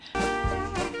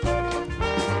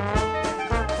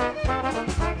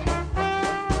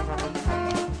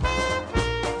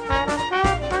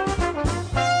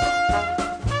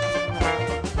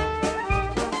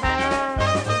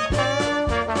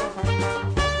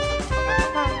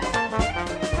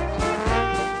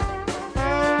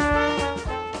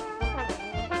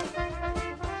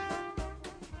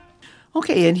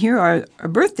Okay, and here are our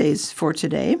birthdays for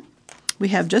today. We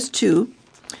have just two,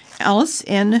 Alice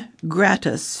N.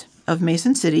 Gratis of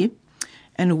Mason City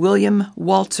and William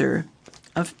Walter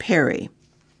of Perry.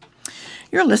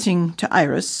 You're listening to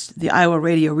IRIS, the Iowa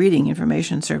Radio Reading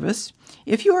Information Service.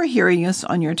 If you are hearing us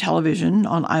on your television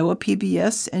on Iowa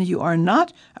PBS and you are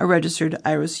not a registered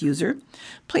IRIS user,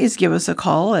 please give us a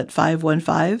call at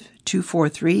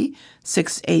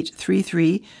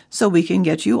 515-243-6833 so we can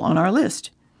get you on our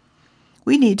list.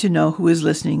 We need to know who is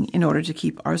listening in order to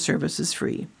keep our services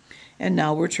free. And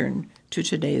now we'll turn to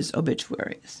today's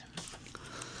obituaries.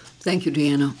 Thank you,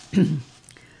 Deanna.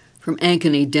 From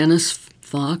Ankeny, Dennis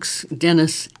Fox,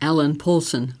 Dennis Allen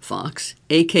Polson Fox,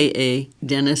 a.k.a.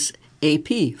 Dennis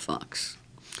A.P. Fox.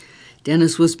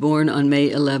 Dennis was born on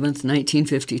May 11,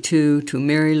 1952, to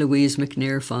Mary Louise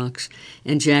McNair Fox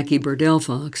and Jackie Burdell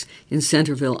Fox in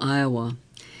Centerville, Iowa.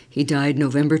 He died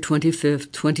November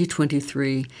 25,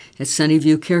 2023, at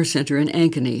Sunnyview Care Center in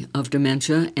Ankeny of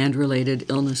dementia and related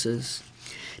illnesses.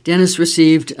 Dennis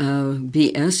received a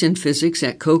B.S. in physics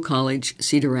at Coe College,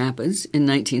 Cedar Rapids in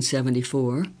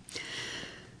 1974.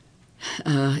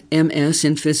 M.S.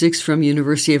 in Physics from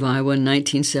University of Iowa in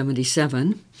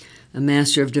 1977, a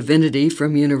Master of Divinity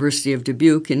from University of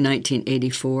Dubuque in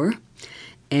 1984,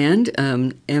 and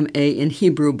M.A. in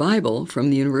Hebrew Bible from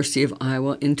the University of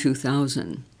Iowa in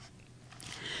 2000.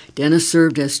 Dennis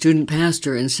served as student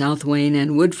pastor in South Wayne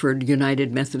and Woodford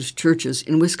United Methodist Churches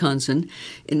in Wisconsin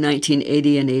in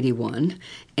 1980 and 81,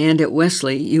 and at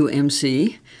Wesley,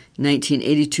 UMC,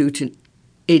 1982 to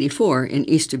 84 in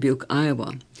East Dubuque,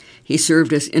 Iowa. He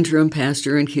served as interim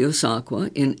pastor in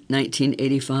Keosauqua in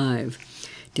 1985.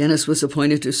 Dennis was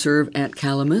appointed to serve at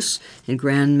Calamus and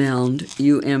Grand Mound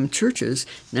UM churches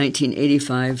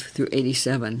 1985 through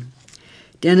 87.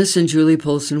 Dennis and Julie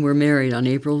Polson were married on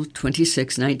April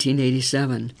 26,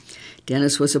 1987.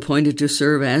 Dennis was appointed to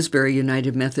serve Asbury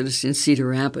United Methodist in Cedar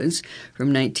Rapids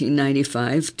from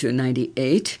 1995 to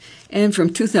 98, and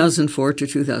from 2004 to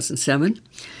 2007.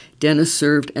 Dennis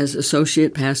served as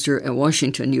associate pastor at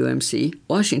Washington UMC,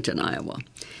 Washington, Iowa.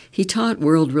 He taught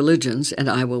world religions at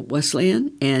Iowa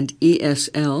Wesleyan and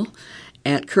ESL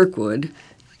at Kirkwood,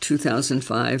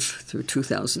 2005 through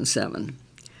 2007.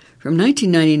 From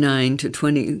 1999 to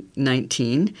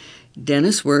 2019,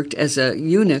 Dennis worked as a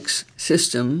Unix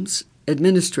systems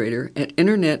administrator at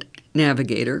Internet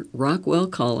Navigator, Rockwell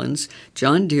Collins,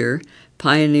 John Deere,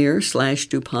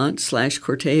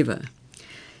 Pioneer/DuPont/Corteva.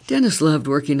 Dennis loved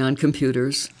working on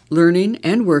computers, learning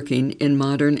and working in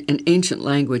modern and ancient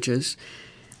languages,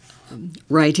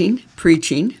 writing,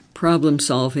 preaching,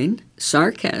 problem-solving,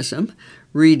 sarcasm,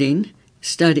 reading,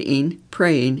 studying,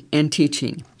 praying, and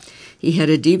teaching. He had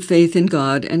a deep faith in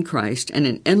God and Christ and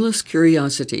an endless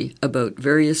curiosity about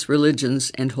various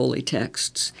religions and holy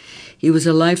texts. He was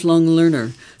a lifelong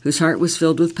learner whose heart was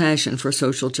filled with passion for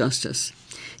social justice.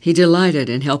 He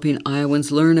delighted in helping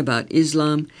Iowans learn about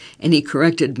Islam, and he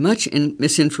corrected much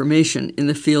misinformation in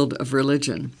the field of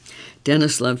religion.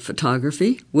 Dennis loved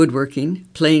photography, woodworking,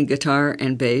 playing guitar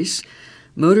and bass,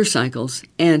 motorcycles,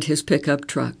 and his pickup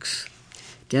trucks.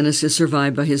 Dennis is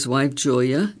survived by his wife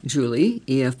Julie,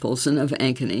 E.F. Polson of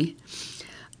Ankeny,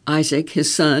 Isaac,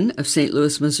 his son, of St.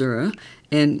 Louis, Missouri,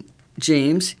 and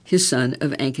James, his son,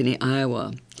 of Ankeny,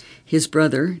 Iowa. His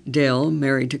brother, Dale,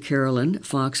 married to Carolyn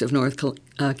Fox of North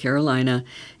Carolina,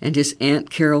 and his aunt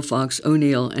Carol Fox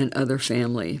O'Neill and other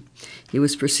family. He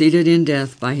was preceded in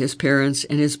death by his parents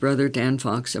and his brother Dan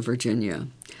Fox of Virginia.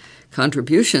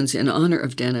 Contributions in honor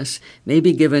of Dennis may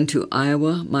be given to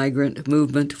Iowa Migrant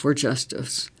Movement for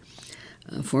Justice,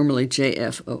 formerly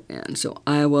JFON, so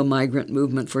Iowa Migrant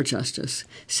Movement for Justice.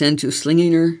 Send to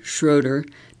Slinginger Schroeder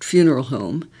Funeral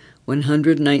Home,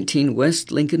 119 West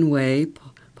Lincoln Way,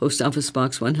 Post Office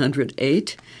Box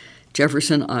 108,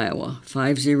 Jefferson, Iowa,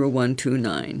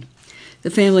 50129. The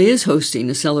family is hosting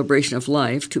a celebration of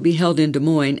life to be held in Des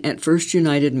Moines at First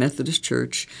United Methodist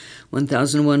Church,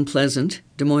 1001 Pleasant,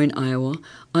 Des Moines, Iowa,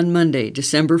 on Monday,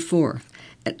 December 4th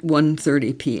at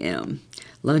 1:30 p.m.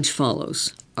 Lunch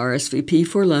follows. RSVP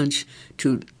for lunch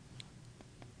to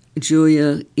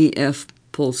Julia E.F.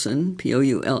 Polson,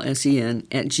 Poulsen,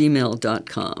 at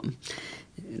gmail.com.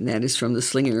 And that is from the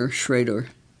Slinger Schrader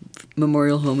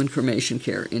Memorial Home and Cremation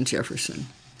Care in Jefferson.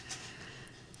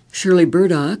 Shirley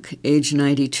Burdock, age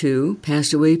 92,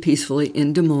 passed away peacefully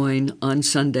in Des Moines on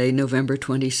Sunday, November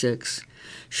 26.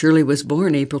 Shirley was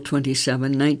born April 27,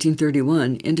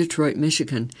 1931, in Detroit,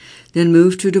 Michigan, then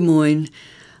moved to Des Moines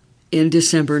in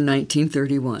December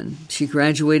 1931. She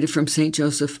graduated from St.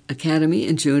 Joseph Academy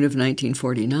in June of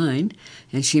 1949,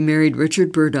 and she married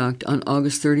Richard Burdock on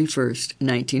August 31st,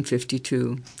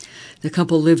 1952. The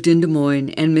couple lived in Des Moines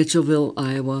and Mitchellville,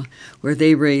 Iowa, where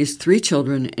they raised 3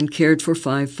 children and cared for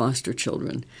 5 foster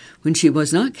children. When she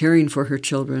was not caring for her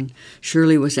children,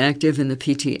 Shirley was active in the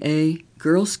PTA,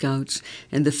 Girl Scouts,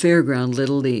 and the Fairground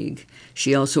Little League.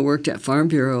 She also worked at Farm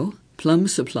Bureau, Plum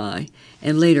Supply,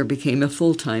 and later became a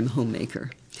full-time homemaker.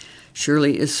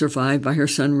 Shirley is survived by her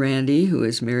son Randy, who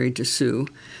is married to Sue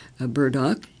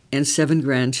Burdock, and 7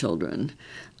 grandchildren.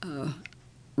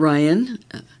 Ryan,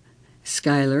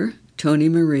 Skylar, Tony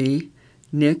Marie,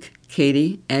 Nick,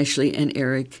 Katie, Ashley, and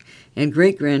Eric, and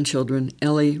great-grandchildren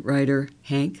Ellie, Ryder,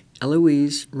 Hank,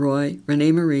 Eloise, Roy,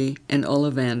 Renee Marie, and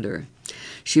Ollivander.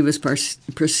 She was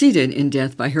preceded in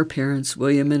death by her parents,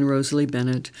 William and Rosalie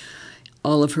Bennett,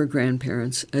 all of her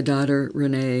grandparents, a daughter,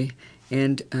 Renee,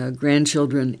 and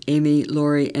grandchildren, Amy,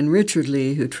 Lori, and Richard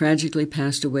Lee, who tragically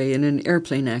passed away in an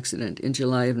airplane accident in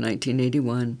July of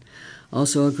 1981.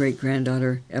 Also a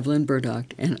great-granddaughter, Evelyn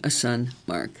Burdock, and a son,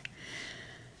 Mark.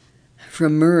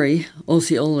 From Murray,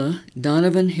 Osceola,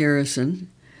 Donovan Harrison,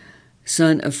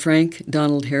 son of Frank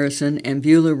Donald Harrison and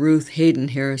Beulah Ruth Hayden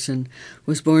Harrison,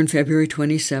 was born February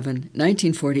 27,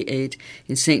 1948,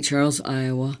 in St. Charles,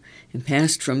 Iowa, and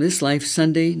passed from this life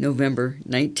Sunday, November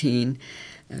 19,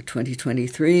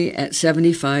 2023, at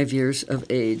 75 years of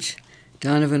age.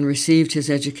 Donovan received his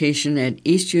education at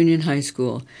East Union High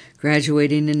School,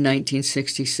 graduating in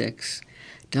 1966.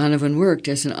 Donovan worked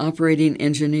as an operating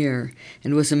engineer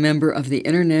and was a member of the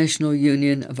International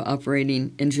Union of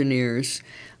Operating Engineers,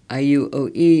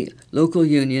 IUOE Local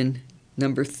Union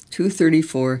number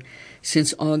 234,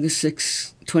 since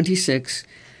August 26,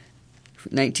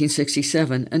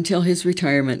 1967, until his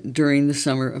retirement during the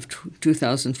summer of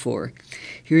 2004.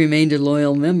 He remained a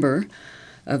loyal member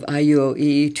of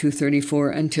IUOE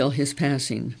 234 until his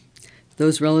passing.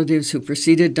 Those relatives who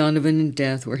preceded Donovan in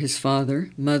death were his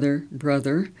father, mother,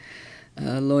 brother,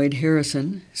 Lloyd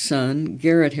Harrison, son,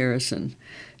 Garrett Harrison,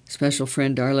 special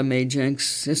friend Darla Mae Jenks,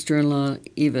 sister-in-law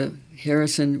Eva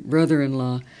Harrison,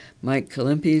 brother-in-law Mike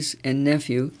Kalimpis, and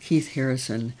nephew Keith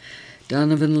Harrison.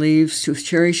 Donovan leaves to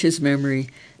cherish his memory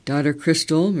daughter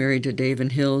Crystal, married to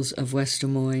David Hills of West Des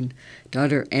Moines,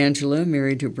 daughter Angela,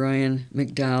 married to Brian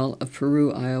McDowell of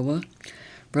Peru, Iowa,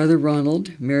 brother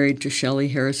Ronald, married to Shelley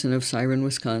Harrison of Siren,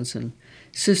 Wisconsin,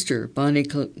 sister Bonnie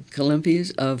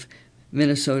Kalimpis of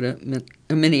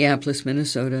Minneapolis,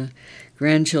 Minnesota,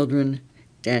 grandchildren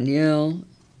Danielle,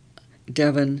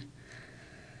 Devon,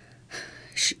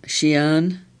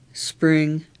 Shian,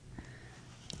 Spring,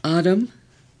 Autumn,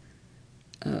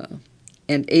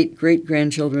 and 8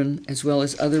 great-grandchildren, as well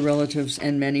as other relatives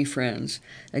and many friends.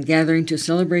 A gathering to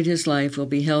celebrate his life will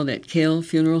be held at Kale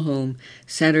Funeral Home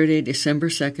Saturday, December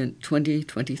 2nd,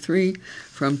 2023,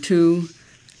 from 2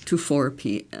 to 4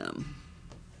 p.m.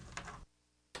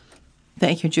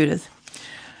 Thank you, Judith.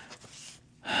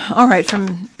 All right,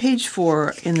 from page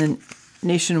 4 in the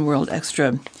Nation World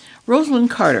Extra,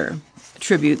 Rosalind Carter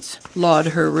tributes laud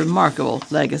her remarkable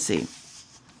legacy.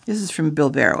 This is from Bill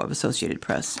Barrow of Associated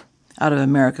Press, out of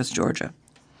Americus, Georgia.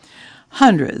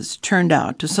 Hundreds turned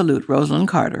out to salute Rosalind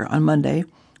Carter on Monday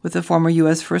with the former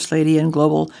U.S. First Lady and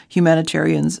global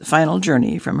humanitarian's final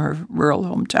journey from her rural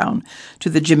hometown to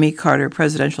the Jimmy Carter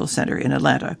Presidential Center in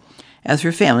Atlanta, as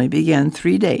her family began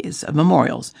 3 days of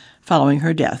memorials following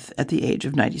her death at the age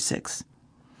of 96.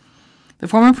 The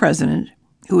former president,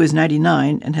 who is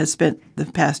 99 and has spent the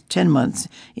past 10 months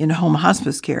in home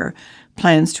hospice care,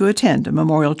 plans to attend a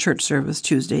memorial church service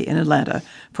Tuesday in Atlanta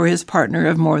for his partner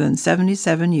of more than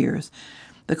 77 years.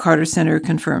 The Carter Center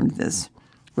confirmed this.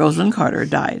 Rosalind Carter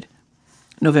died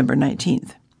November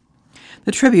 19th.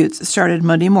 The tributes started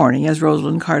Monday morning as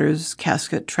Rosalind Carter's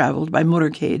casket traveled by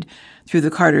motorcade through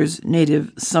the Carters'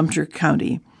 native Sumter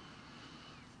County,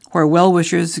 where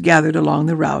well-wishers gathered along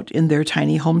the route in their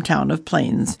tiny hometown of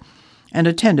Plains and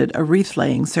attended a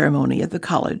wreath-laying ceremony at the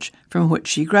college from which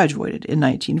she graduated in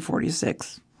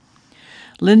 1946.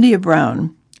 Lyndia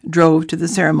Brown drove to the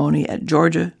ceremony at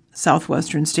Georgia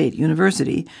Southwestern State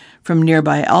University from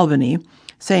nearby Albany,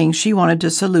 saying she wanted to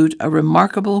salute a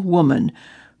remarkable woman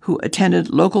who attended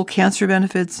local cancer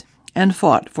benefits and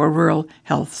fought for rural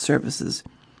health services.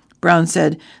 Brown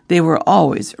said they were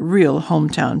always real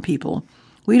hometown people.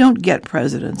 We don't get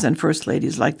presidents and first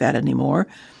ladies like that anymore.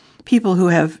 People who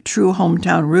have true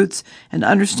hometown roots and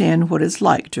understand what it's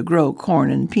like to grow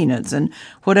corn and peanuts and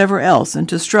whatever else and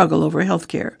to struggle over health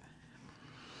care.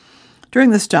 During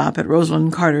the stop at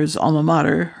Rosalind Carter's alma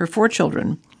mater, her 4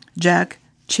 children, Jack,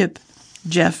 Chip,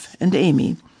 Jeff, and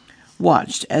Amy,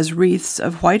 watched as wreaths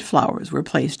of white flowers were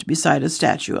placed beside a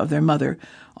statue of their mother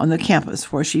on the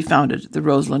campus where she founded the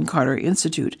Rosalind Carter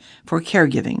Institute for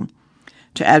Caregiving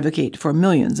to advocate for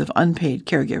millions of unpaid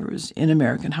caregivers in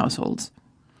American households.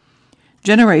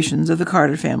 Generations of the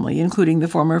Carter family, including the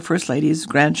former First Lady's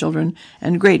grandchildren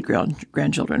and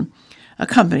great-grandchildren,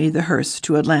 accompanied the hearse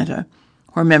to Atlanta,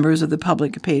 where members of the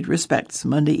public paid respects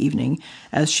Monday evening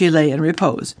as she lay in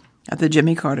repose at the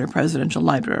Jimmy Carter Presidential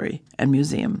Library and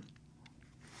Museum.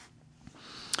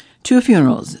 2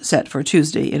 funerals set for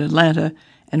Tuesday in Atlanta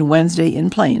and Wednesday in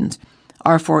Plains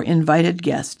are for invited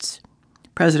guests.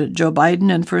 President Joe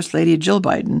Biden and First Lady Jill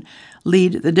Biden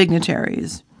lead the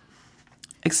dignitaries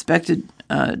expected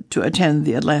to attend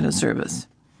the Atlanta service.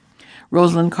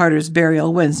 Rosalind Carter's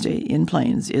burial Wednesday in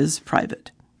Plains is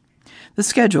private. The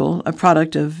schedule, a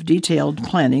product of detailed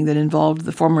planning that involved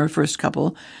the former first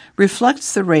couple,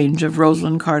 reflects the range of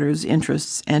Rosalind Carter's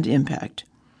interests and impact.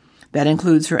 That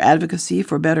includes her advocacy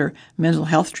for better mental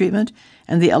health treatment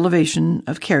and the elevation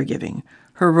of caregiving,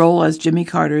 her role as Jimmy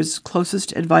Carter's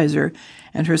closest advisor,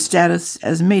 and her status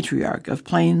as matriarch of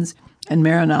Plains and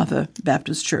Maranatha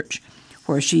Baptist Church,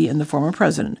 where she and the former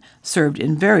president served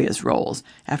in various roles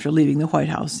after leaving the White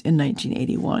House in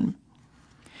 1981.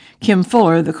 Kim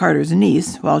Fuller, the Carters'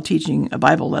 niece, while teaching a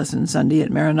Bible lesson Sunday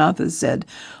at Maranatha, said,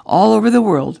 "All over the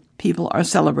world, people are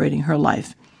celebrating her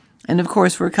life. And of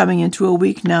course, we're coming into a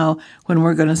week now when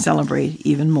we're going to celebrate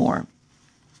even more."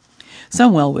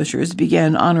 Some well-wishers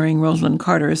began honoring Rosalind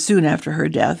Carter soon after her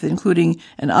death, including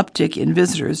an uptick in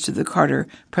visitors to the Carter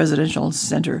Presidential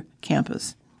Center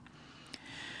campus.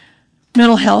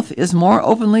 Mental health is more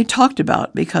openly talked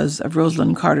about because of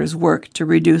Rosalind Carter's work to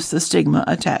reduce the stigma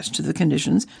attached to the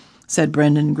conditions, said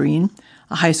Brendan Green,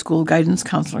 a high school guidance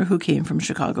counselor who came from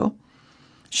Chicago.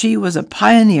 "She was a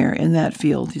pioneer in that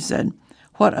field," he said.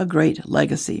 "What a great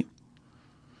legacy."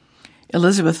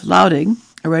 Elizabeth Louding,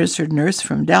 a registered nurse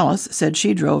from Dallas, said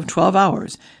she drove 12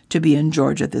 hours to be in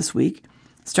Georgia this week,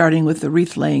 starting with the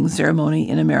wreath-laying ceremony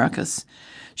in Americus.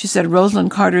 She said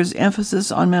Rosalind Carter's emphasis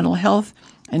on mental health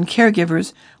and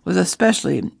caregivers was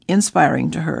especially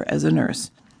inspiring to her as a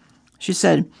nurse. She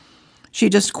said, "She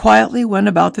just quietly went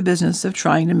about the business of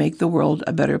trying to make the world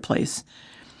a better place.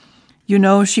 You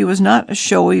know, she was not a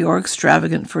showy or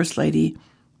extravagant First Lady,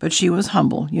 but she was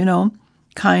humble,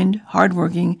 kind,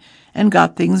 hardworking, and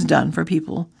got things done for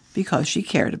people because she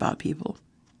cared about people."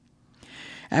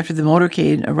 After the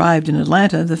motorcade arrived in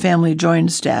Atlanta, the family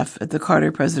joined staff at the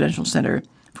Carter Presidential Center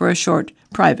for a short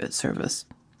private service.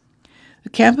 The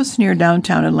campus near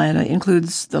downtown Atlanta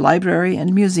includes the library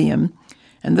and museum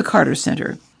and the Carter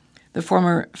Center. The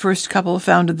former first couple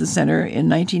founded the center in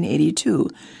 1982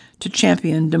 to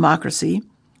champion democracy,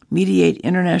 mediate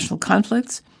international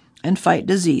conflicts, and fight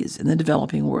disease in the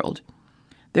developing world.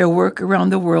 Their work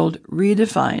around the world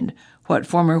redefined what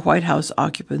former White House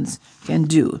occupants can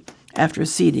do after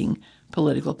ceding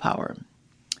political power.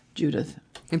 Judith.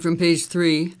 And from page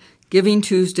 3, Giving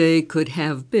Tuesday could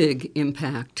have big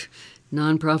impact.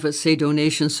 Nonprofits say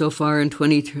donations so far in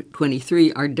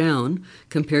 2023 are down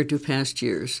compared to past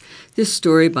years. This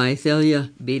story by Thalia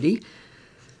Beatty,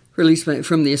 released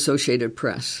from the Associated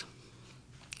Press.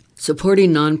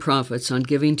 Supporting nonprofits on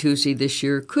Giving Tuesday this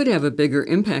year could have a bigger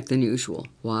impact than usual.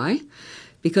 Why?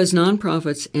 Because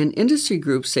nonprofits and industry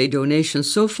groups say donations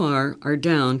so far are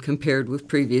down compared with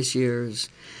previous years.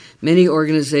 Many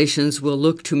organizations will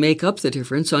look to make up the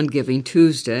difference on Giving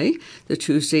Tuesday, the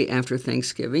Tuesday after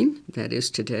Thanksgiving, that is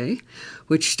today,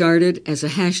 which started as a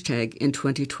hashtag in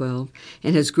 2012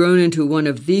 and has grown into one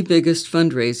of the biggest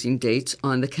fundraising dates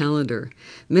on the calendar.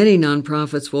 Many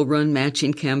nonprofits will run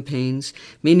matching campaigns,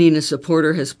 meaning a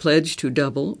supporter has pledged to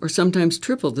double or sometimes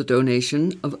triple the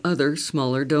donation of other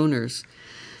smaller donors.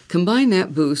 Combine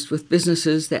that boost with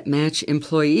businesses that match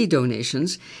employee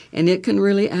donations, and it can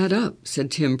really add up,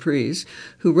 said Tim Prees,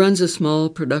 who runs a small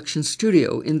production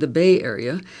studio in the Bay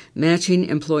Area, matching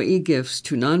employee gifts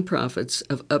to nonprofits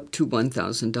of up to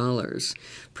 $1,000.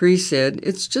 Prees said,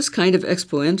 "It's just kind of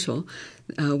exponential,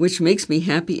 which makes me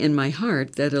happy in my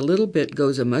heart that a little bit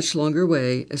goes a much longer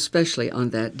way, especially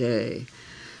on that day."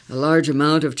 A large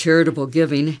amount of charitable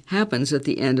giving happens at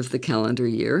the end of the calendar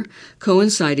year,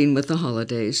 coinciding with the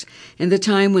holidays, and the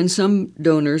time when some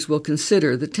donors will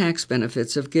consider the tax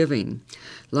benefits of giving.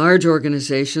 Large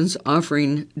organizations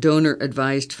offering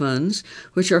donor-advised funds,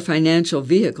 which are financial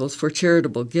vehicles for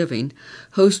charitable giving,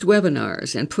 host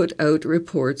webinars and put out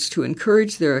reports to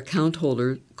encourage their account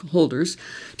holders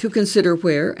to consider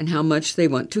where and how much they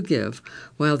want to give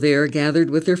while they are gathered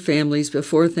with their families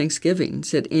before Thanksgiving,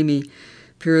 said Amy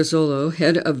Pirazzolo,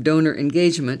 head of donor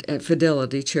engagement at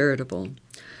Fidelity Charitable.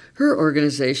 Her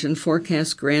organization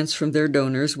forecasts grants from their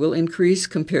donors will increase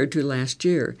compared to last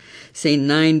year, saying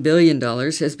 $9 billion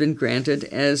has been granted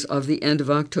as of the end of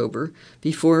October,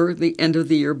 before the end of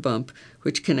the year bump,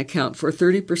 which can account for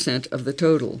 30% of the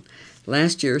total.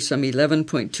 Last year, some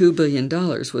 $11.2 billion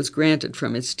was granted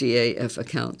from its DAF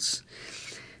accounts.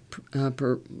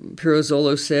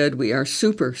 Pirozzolo said, "We are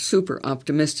super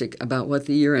optimistic about what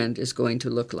the year-end is going to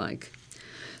look like."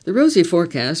 The rosy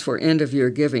forecast for end-of-year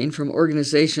giving from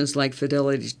organizations like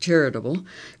Fidelity Charitable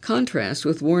contrasts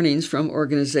with warnings from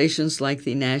organizations like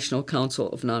the National Council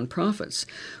of Nonprofits,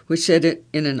 which said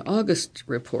in an August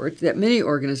report that many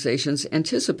organizations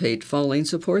anticipate falling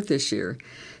support this year.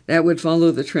 That would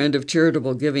follow the trend of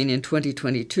charitable giving in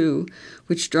 2022,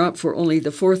 which dropped for only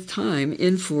the fourth time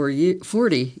in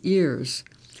 40 years.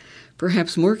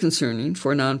 Perhaps more concerning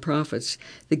for nonprofits,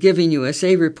 the Giving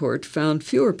USA report found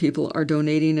fewer people are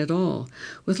donating at all,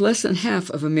 with less than half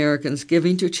of Americans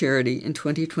giving to charity in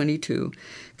 2022,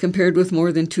 compared with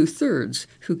more than two-thirds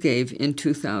who gave in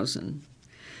 2000.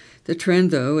 The trend,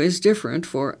 though, is different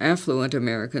for affluent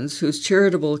Americans whose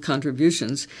charitable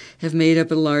contributions have made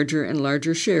up a larger and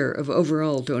larger share of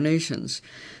overall donations.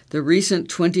 The recent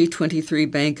 2023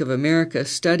 Bank of America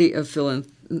study of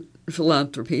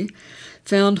philanthropy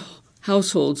found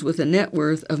households with a net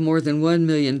worth of more than $1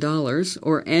 million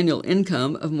or annual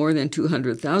income of more than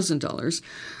 $200,000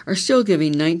 are still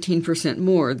giving 19%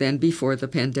 more than before the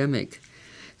pandemic.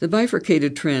 The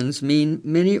bifurcated trends mean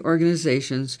many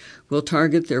organizations will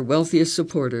target their wealthiest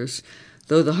supporters,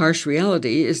 though the harsh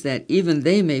reality is that even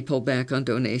they may pull back on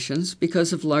donations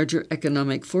because of larger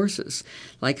economic forces,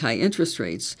 like high interest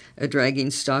rates, a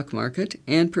dragging stock market,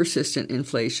 and persistent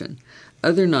inflation.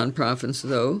 Other nonprofits,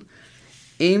 though,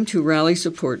 aim to rally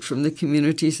support from the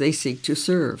communities they seek to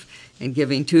serve, and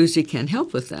Giving Tuesday can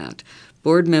help with that.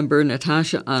 Board member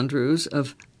Natasha Andrews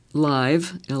of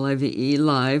Live, L-I-V-E,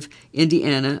 Live,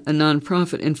 Indiana, a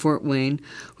nonprofit in Fort Wayne,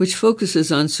 which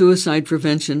focuses on suicide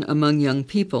prevention among young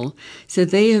people, said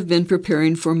they have been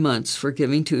preparing for months for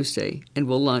Giving Tuesday and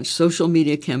will launch social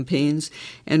media campaigns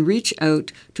and reach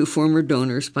out to former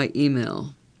donors by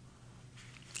email.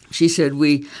 She said,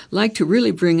 "We like to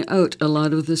really bring out a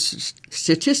lot of the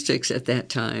statistics at that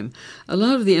time, a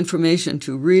lot of the information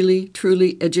to really,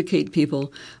 truly educate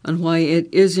people on why it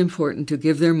is important to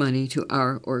give their money to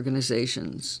our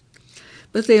organizations."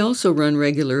 But they also run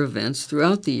regular events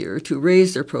throughout the year to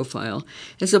raise their profile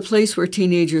as a place where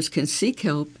teenagers can seek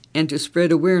help and to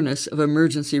spread awareness of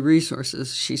emergency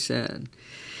resources, she said.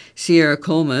 Sierra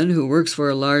Coleman, who works for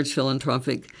a large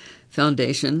philanthropic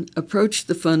foundation, approached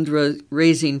the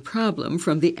fundraising problem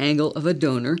from the angle of a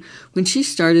donor when she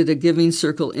started a giving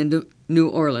circle in New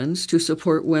Orleans to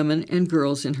support women and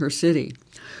girls in her city.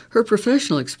 Her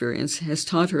professional experience has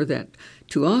taught her that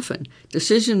too often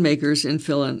decision makers in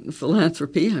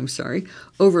philanthropy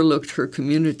overlooked her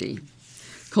community.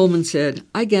 Coleman said,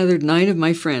 "I gathered 9 of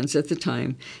my friends at the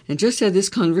time and just had this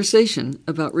conversation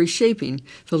about reshaping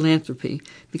philanthropy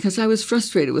because I was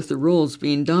frustrated with the roles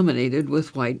being dominated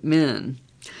with white men."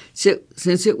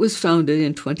 Since it was founded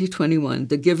in 2021,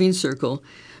 the Giving Circle,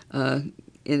 in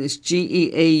its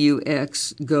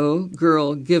GEAUX, Go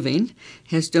Girl Giving,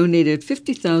 has donated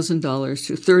 $50,000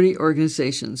 to 30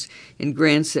 organizations in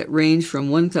grants that range from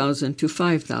 $1,000 to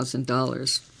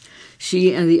 $5,000.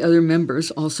 She and the other members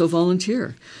also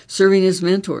volunteer, serving as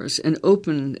mentors and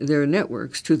open their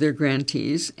networks to their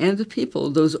grantees and the people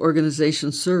those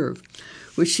organizations serve,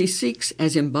 which she seeks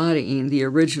as embodying the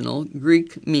original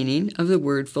Greek meaning of the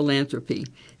word philanthropy.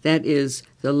 That is,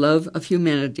 the love of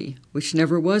humanity, which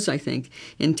never was, I think,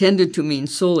 intended to mean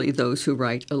solely those who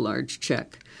write a large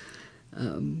check.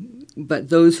 But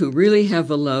those who really have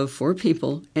a love for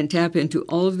people and tap into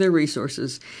all of their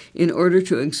resources in order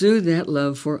to exude that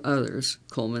love for others,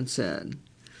 Coleman said.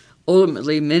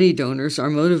 Ultimately, many donors are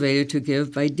motivated to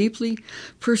give by deeply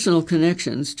personal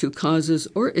connections to causes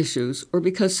or issues or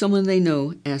because someone they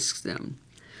know asks them.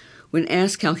 When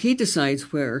asked how he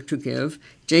decides where to give,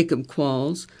 Jacob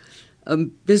Qualls, a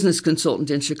business consultant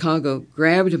in Chicago,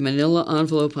 grabbed a manila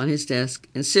envelope on his desk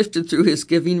and sifted through his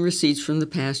giving receipts from the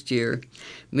past year.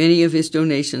 Many of his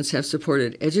donations have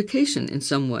supported education in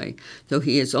some way, though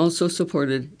he has also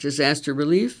supported disaster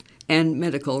relief and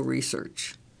medical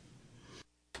research.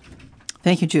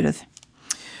 Thank you, Judith.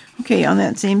 Okay, on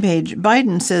that same page,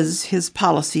 Biden says his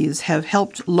policies have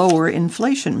helped lower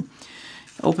inflation.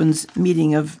 Opens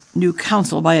meeting of new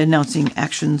council by announcing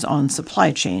actions on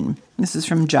supply chain. This is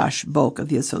from Josh Boak of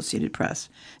the Associated Press.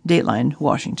 Dateline,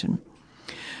 Washington.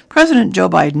 President Joe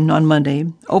Biden on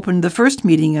Monday opened the first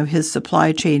meeting of his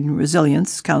Supply Chain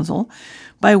Resilience Council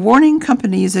by warning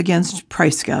companies against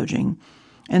price gouging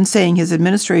and saying his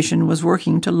administration was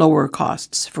working to lower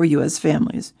costs for U.S.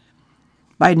 families.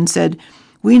 Biden said,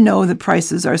 "We know that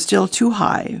prices are still too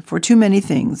high for too many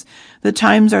things. The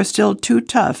times are still too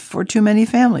tough for too many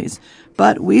families,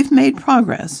 but we've made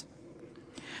progress."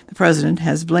 The president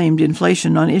has blamed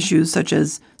inflation on issues such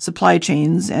as supply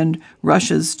chains and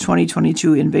Russia's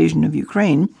 2022 invasion of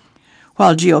Ukraine,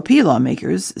 while GOP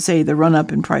lawmakers say the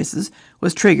run-up in prices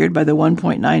was triggered by the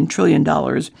 $1.9 trillion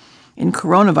in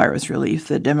coronavirus relief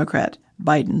that Democrat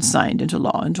Biden signed into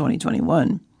law in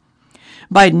 2021.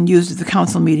 Biden used the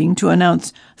council meeting to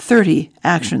announce 30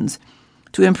 actions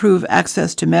to improve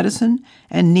access to medicine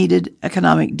and needed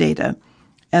economic data,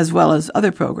 as well as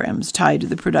other programs tied to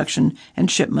the production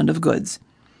and shipment of goods.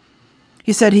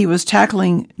 He said he was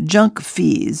tackling junk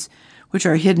fees, which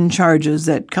are hidden charges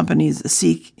that companies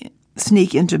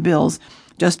sneak into bills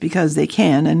just because they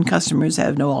can and customers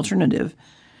have no alternative.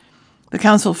 The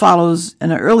council follows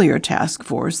an earlier task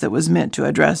force that was meant to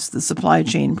address the supply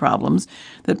chain problems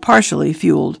that partially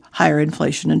fueled higher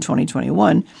inflation in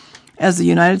 2021 as the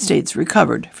United States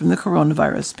recovered from the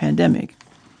coronavirus pandemic.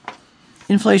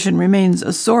 Inflation remains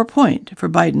a sore point for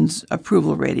Biden's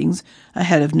approval ratings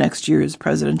ahead of next year's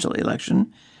presidential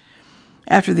election.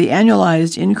 After the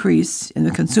annualized increase in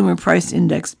the Consumer Price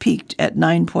Index peaked at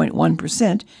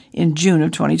 9.1% in June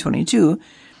of 2022,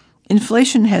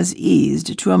 inflation has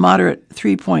eased to a moderate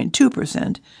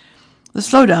 3.2%. The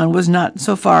slowdown has not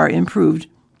so far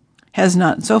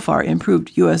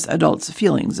improved U.S. adults'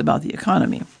 feelings about the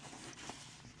economy.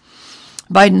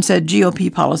 Biden said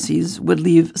GOP policies would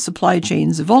leave supply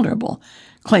chains vulnerable,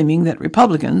 claiming that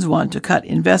Republicans want to cut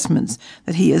investments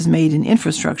that he has made in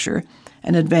infrastructure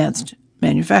and advanced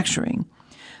manufacturing.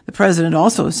 The president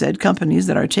also said companies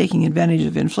that are taking advantage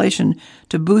of inflation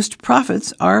to boost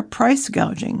profits are price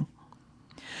gouging.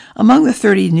 Among the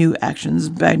 30 new actions,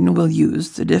 Biden will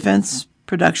use the Defense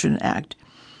Production Act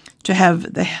to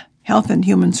have the Health and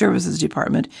Human Services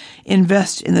Department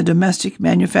invest in the domestic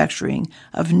manufacturing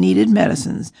of needed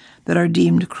medicines that are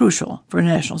deemed crucial for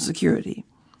national security.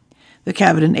 The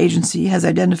cabinet agency has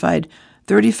identified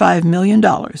 $35 million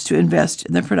to invest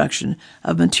in the production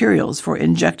of materials for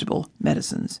injectable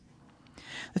medicines.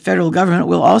 The federal government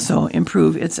will also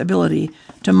improve its ability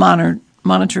to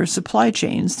monitor supply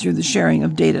chains through the sharing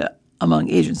of data among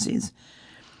agencies.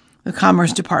 The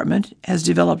Commerce Department has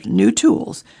developed new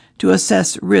tools to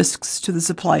assess risks to the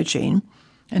supply chain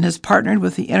and has partnered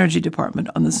with the Energy Department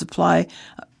on the supply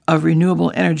of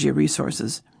renewable energy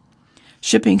resources.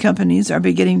 Shipping companies are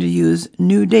beginning to use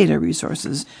new data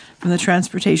resources from the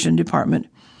Transportation Department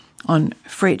on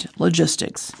freight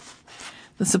logistics.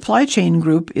 The supply chain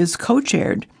group is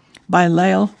co-chaired by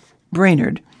Lael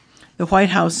Brainerd, the White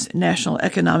House National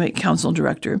Economic Council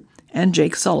Director, and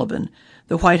Jake Sullivan,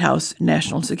 the White House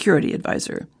National Security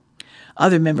Advisor.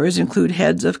 Other members include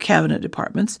heads of cabinet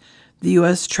departments, the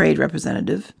U.S. Trade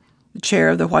Representative, the chair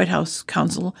of the White House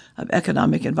Council of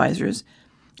Economic Advisors,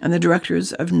 and the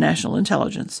directors of National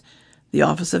Intelligence, the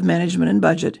Office of Management and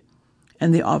Budget,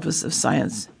 and the Office of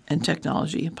Science and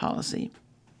Technology Policy.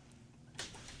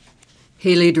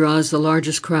 Haley draws the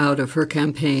largest crowd of her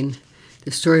campaign.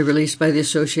 The story released by the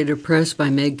Associated Press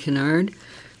by Meg Kennard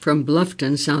from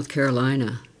Bluffton, South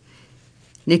Carolina.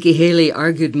 Nikki Haley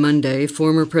argued Monday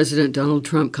former President Donald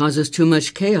Trump causes too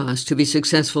much chaos to be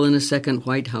successful in a second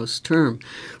White House term,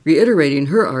 reiterating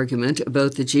her argument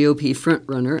about the GOP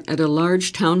frontrunner at a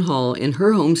large town hall in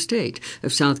her home state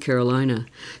of South Carolina.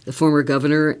 The former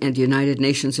governor and United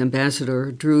Nations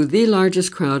ambassador drew the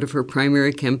largest crowd of her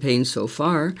primary campaign so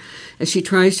far as she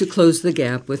tries to close the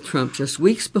gap with Trump just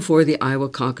weeks before the Iowa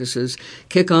caucuses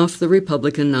kick off the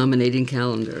Republican nominating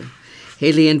calendar.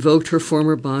 Haley invoked her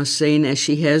former boss, saying, as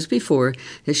she has before,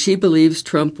 that she believes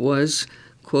Trump was,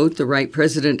 quote, the right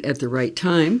president at the right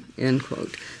time, end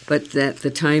quote, but that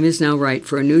the time is now right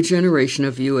for a new generation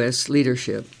of U.S.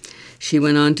 leadership. She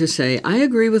went on to say, I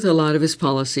agree with a lot of his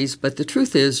policies, but the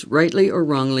truth is, rightly or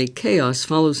wrongly, chaos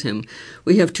follows him.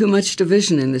 We have too much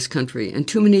division in this country and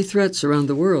too many threats around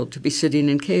the world to be sitting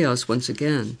in chaos once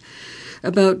again.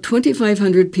 About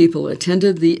 2,500 people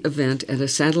attended the event at a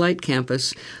satellite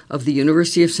campus of the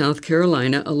University of South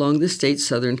Carolina along the state's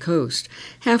southern coast.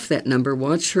 Half that number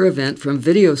watched her event from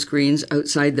video screens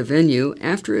outside the venue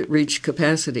after it reached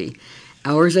capacity.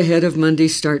 Hours ahead of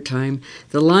Monday's start time,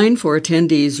 the line for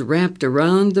attendees wrapped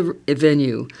around the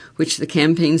venue, which the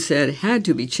campaign said had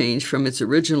to be changed from its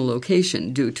original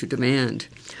location due to demand.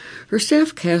 Her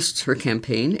staff casts her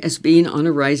campaign as being on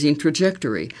a rising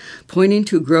trajectory, pointing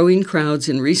to growing crowds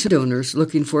in recent donors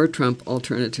looking for a Trump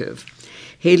alternative.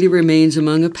 Haley remains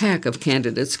among a pack of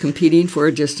candidates competing for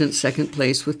a distant second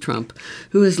place with Trump,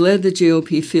 who has led the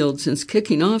GOP field since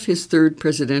kicking off his third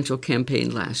presidential campaign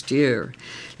last year.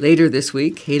 Later this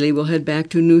week, Haley will head back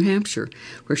to New Hampshire,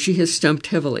 where she has stumped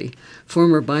heavily.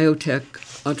 Former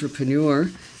biotech entrepreneur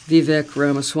Vivek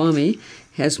Ramaswamy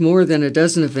has more than a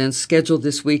dozen events scheduled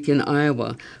this week in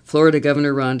Iowa. Florida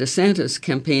Governor Ron DeSantis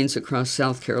campaigns across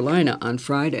South Carolina on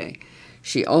Friday.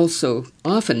 She also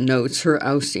often notes her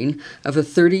ousting of a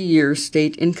 30-year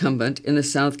state incumbent in the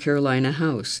South Carolina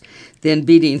House, then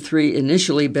beating three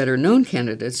initially better-known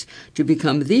candidates to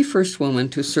become the first woman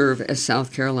to serve as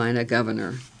South Carolina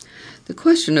governor. The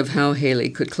question of how Haley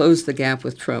could close the gap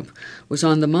with Trump was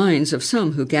on the minds of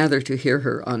some who gathered to hear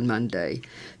her on Monday.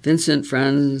 Vincent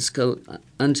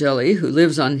Angeli, who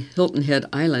lives on Hilton Head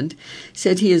Island,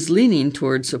 said he is leaning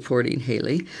toward supporting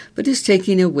Haley, but is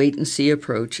taking a wait-and-see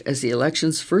approach as the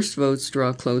election's first votes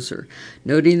draw closer,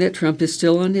 noting that Trump is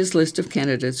still on his list of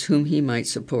candidates whom he might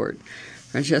support.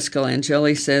 Francesca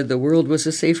Angeli said the world was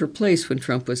a safer place when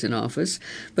Trump was in office,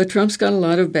 but Trump's got a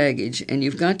lot of baggage, and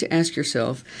you've got to ask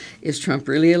yourself, is Trump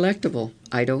really electable?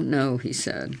 I don't know, he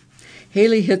said.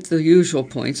 Haley hit the usual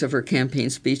points of her campaign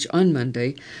speech on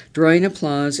Monday, drawing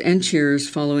applause and cheers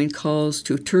following calls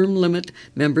to term limit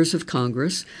members of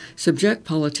Congress, subject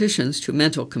politicians to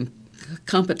mental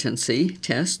competency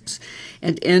tests,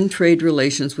 and end trade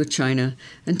relations with China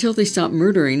until they stop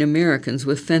murdering Americans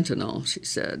with fentanyl, she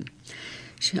said.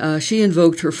 She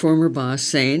invoked her former boss,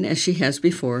 saying, as she has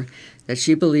before, that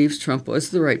she believes Trump was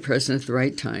the right president at the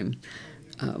right time.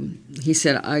 She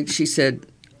said,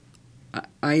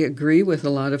 I agree with a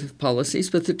lot of his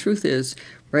policies, but the truth is,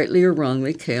 rightly or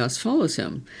wrongly, chaos follows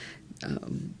him.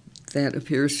 That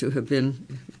appears to have been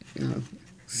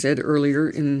said earlier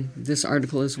in this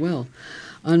article as well.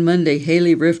 On Monday,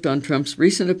 Haley riffed on Trump's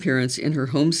recent appearance in her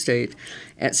home state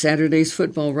at Saturday's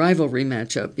football rivalry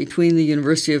matchup between the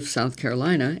University of South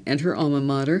Carolina and her alma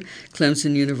mater,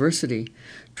 Clemson University.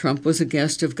 Trump was a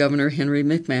guest of Governor Henry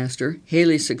McMaster,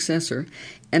 Haley's successor,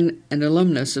 and an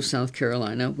alumnus of South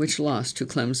Carolina, which lost to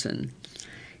Clemson.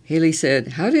 Haley said,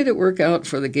 "How did it work out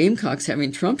for the Gamecocks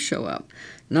having Trump show up?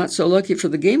 Not so lucky for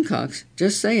the Gamecocks.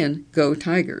 Just saying, go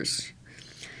Tigers."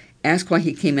 Asked why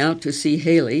he came out to see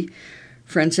Haley,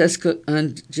 Francesca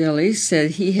Angeli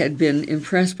said he had been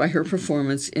impressed by her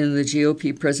performance in the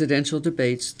GOP presidential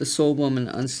debates, the sole woman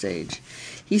on stage.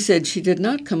 He said she did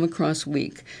not come across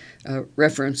weak,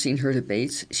 referencing her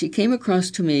debates. She came across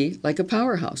to me like a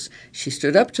powerhouse. She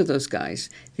stood up to those guys.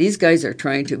 These guys are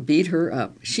trying to beat her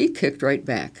up. She kicked right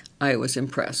back. I was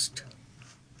impressed.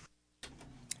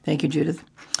 Thank you, Judith.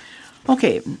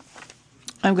 Okay,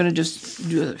 I'm going to just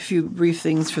do a few brief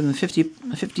things from the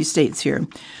 50 states here.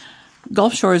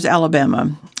 Gulf Shores,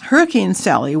 Alabama. Hurricane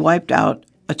Sally wiped out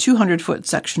a 200-foot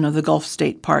section of the Gulf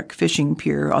State Park fishing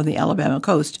pier on the Alabama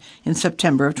coast in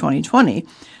September of 2020,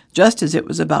 just as it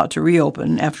was about to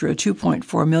reopen after a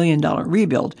 $2.4 million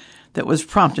rebuild that was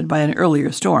prompted by an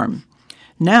earlier storm.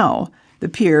 Now, the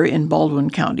pier in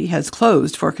Baldwin County has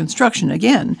closed for construction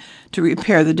again to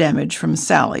repair the damage from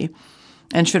Sally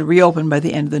and should reopen by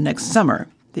the end of the next summer,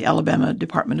 the Alabama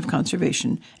Department of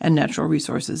Conservation and Natural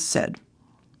Resources said.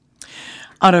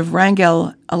 Out of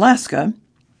Wrangell, Alaska,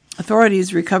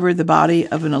 authorities recovered the body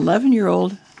of an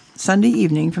 11-year-old Sunday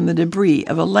evening from the debris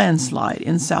of a landslide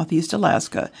in southeast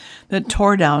Alaska that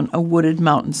tore down a wooded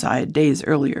mountainside days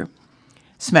earlier.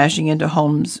 Smashing into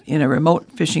homes in a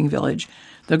remote fishing village,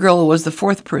 the girl was the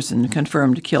fourth person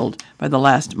confirmed killed by the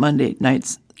last Monday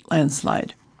night's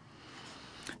landslide.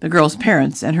 The girl's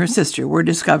parents and her sister were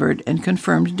discovered and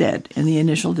confirmed dead in the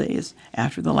initial days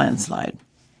after the landslide.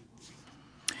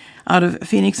 Out of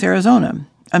Phoenix, Arizona,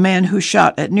 a man who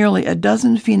shot at nearly a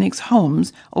dozen Phoenix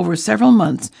homes over several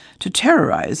months to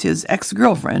terrorize his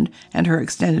ex-girlfriend and her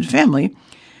extended family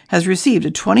has received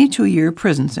a 22-year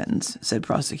prison sentence, said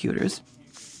prosecutors.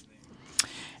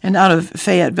 And out of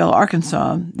Fayetteville,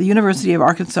 Arkansas, the University of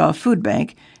Arkansas Food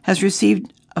Bank has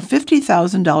received a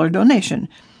 $50,000 donation,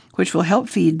 which will help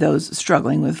feed those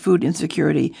struggling with food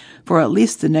insecurity for at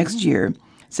least the next year,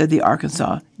 said the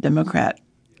Arkansas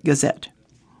Democrat-Gazette.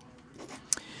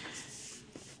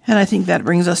 And I think that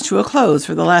brings us to a close.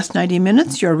 For the last 90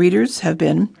 minutes, your readers have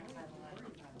been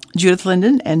Judith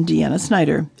Linden and Deanna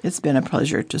Snyder. It's been a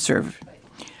pleasure to serve.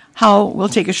 Hal will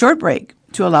take a short break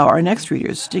to allow our next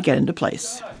readers to get into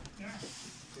place.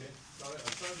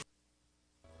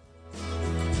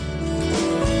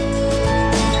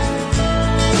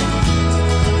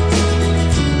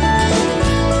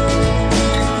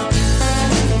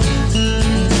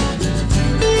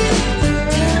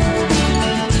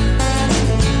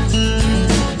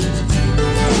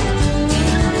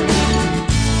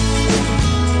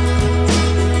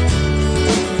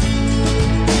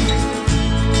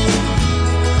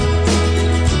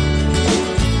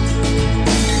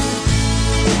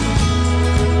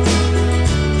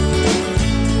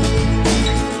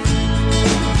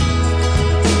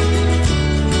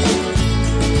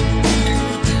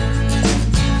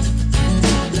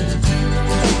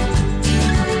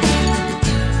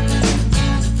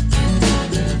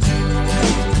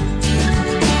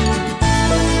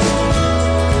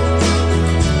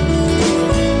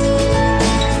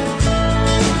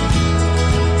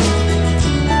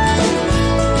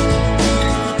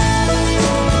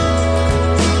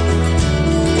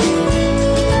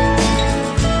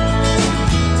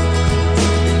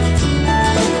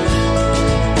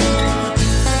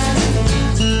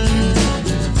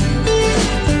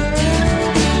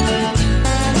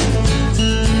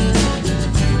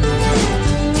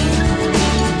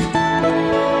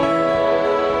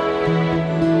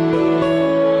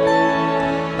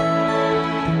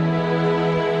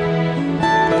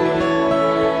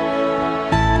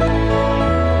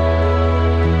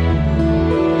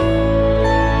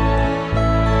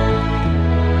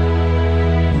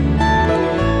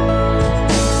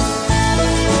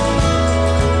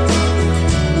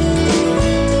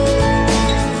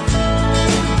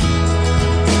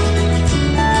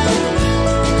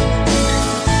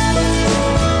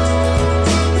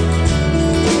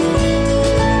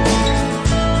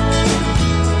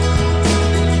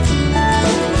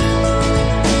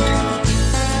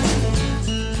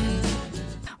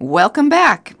 Welcome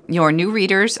back. Your new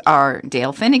readers are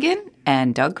Dale Finnegan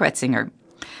and Doug Kretzinger.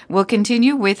 We'll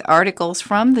continue with articles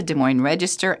from the Des Moines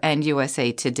Register and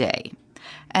USA Today.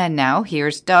 And now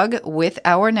here's Doug with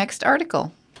our next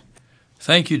article.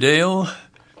 Thank you, Dale.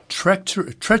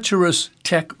 Treacherous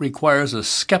tech requires a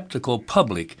skeptical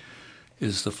public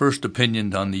is the first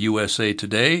opinion on the USA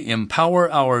Today. Empower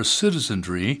our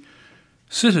citizenry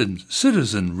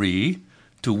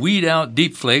to weed out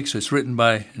deepfakes. It's written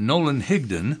by Nolan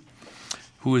Higdon,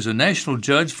 who is a national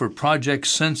judge for Project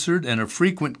Censored and a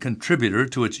frequent contributor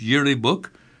to its yearly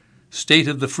book, State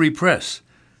of the Free Press.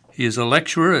 He is a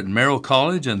lecturer at Merrill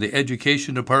College and the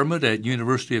Education Department at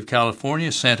University of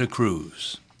California, Santa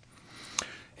Cruz.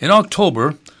 In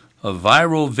October, a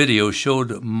viral video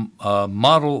showed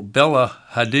model Bella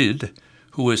Hadid,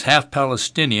 who is half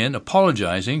Palestinian,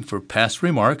 apologizing for past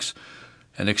remarks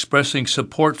and expressing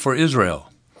support for Israel.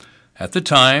 At the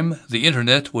time, the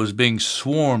internet was being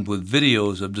swarmed with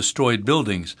videos of destroyed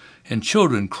buildings and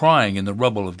children crying in the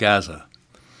rubble of Gaza.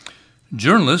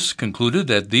 Journalists concluded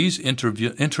that these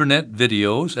internet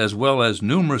videos, as well as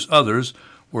numerous others,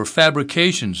 were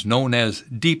fabrications known as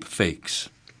deep fakes.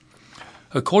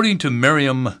 According to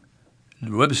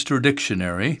Merriam-Webster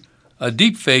Dictionary, a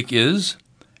deep fake is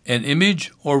an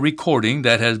image or recording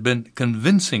that has been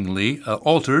convincingly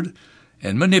altered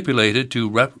and manipulated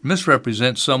to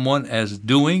misrepresent someone as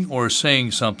doing or saying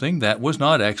something that was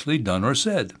not actually done or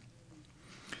said.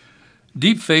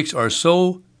 Deepfakes are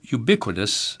so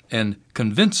ubiquitous and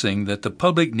convincing that the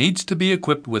public needs to be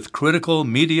equipped with critical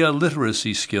media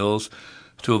literacy skills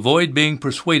to avoid being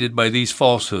persuaded by these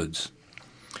falsehoods.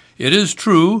 It is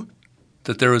true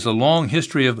that there is a long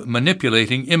history of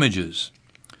manipulating images.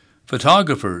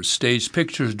 Photographers staged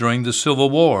pictures during the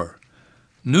Civil War.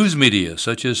 News media,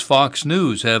 such as Fox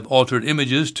News, have altered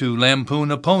images to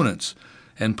lampoon opponents,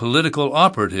 and political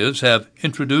operatives have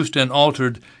introduced and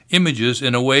altered images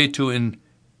in a way to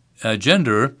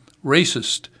engender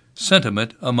racist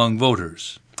sentiment among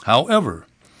voters. However,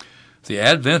 the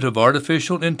advent of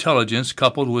artificial intelligence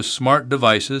coupled with smart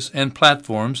devices and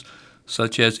platforms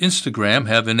such as Instagram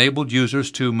have enabled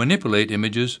users to manipulate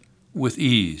images with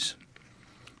ease.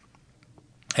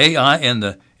 AI and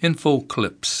the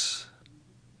infoclips.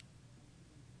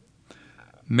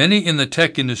 Many in the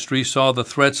tech industry saw the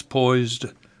threats posed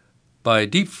by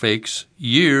deepfakes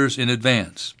years in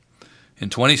advance. In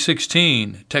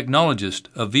 2016, technologist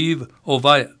Aviv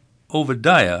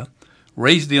Ovadiah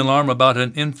raised the alarm about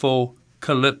an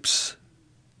infocalypse.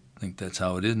 I think that's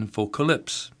how it is,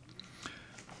 infocalypse.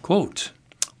 Quote,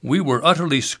 "We were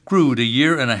utterly screwed a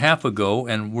year and a half ago,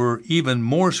 and we're even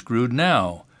more screwed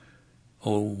now,"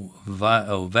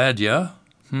 Ovadiah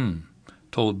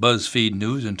told BuzzFeed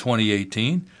News in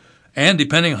 2018, "and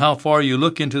depending how far you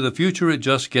look into the future, it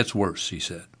just gets worse," he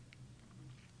said.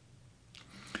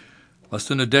 Less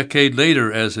than a decade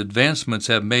later, as advancements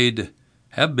have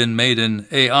been made in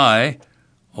AI,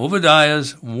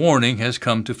 Ovadiah's warning has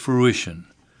come to fruition.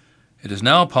 It is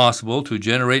now possible to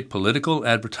generate political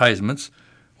advertisements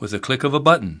with a click of a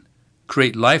button,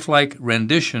 create lifelike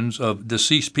renditions of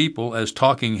deceased people as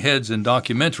talking heads in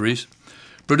documentaries,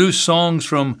 produce songs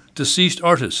from deceased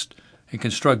artists, and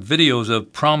construct videos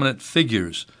of prominent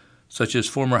figures, such as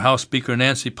former House Speaker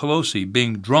Nancy Pelosi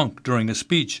being drunk during a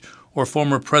speech, or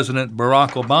former President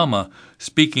Barack Obama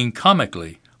speaking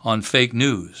comically on fake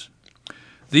news.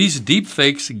 These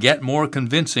deepfakes get more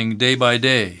convincing day by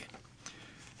day.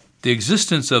 The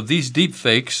existence of these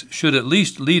deepfakes should at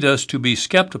least lead us to be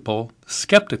skeptical,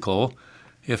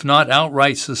 if not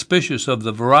outright suspicious of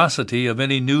the veracity of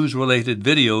any news-related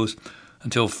videos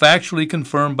until factually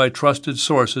confirmed by trusted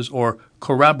sources or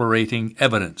corroborating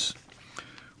evidence.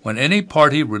 When any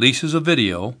party releases a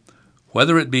video,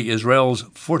 whether it be Israel's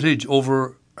footage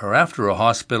over or after a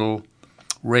hospital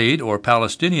raid or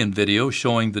Palestinian video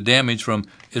showing the damage from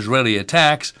Israeli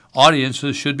attacks,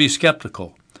 audiences should be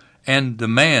skeptical and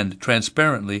demand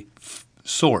transparently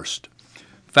sourced,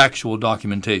 factual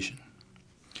documentation.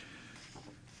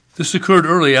 This occurred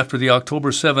early after the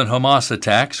October 7 Hamas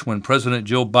attacks, when President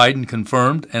Joe Biden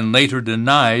confirmed and later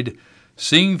denied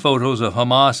seeing photos of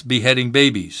Hamas beheading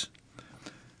babies.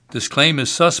 This claim is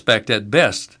suspect at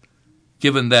best,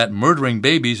 given that murdering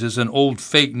babies is an old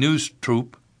fake news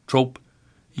trope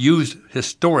used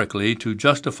historically to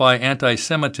justify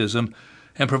anti-Semitism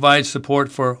and provide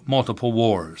support for multiple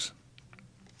wars.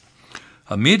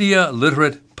 A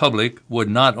media-literate public would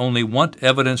not only want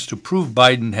evidence to prove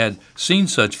Biden had seen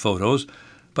such photos,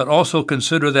 but also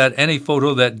consider that any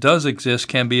photo that does exist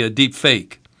can be a deep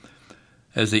fake.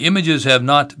 As the images have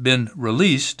not been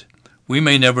released, we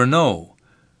may never know,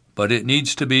 but it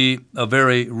needs to be a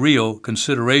very real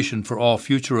consideration for all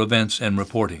future events and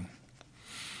reporting.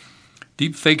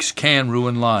 Deepfakes can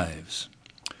ruin lives.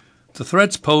 The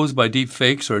threats posed by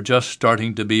deepfakes are just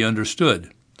starting to be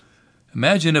understood.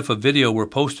 Imagine if a video were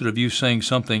posted of you saying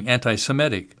something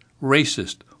anti-Semitic,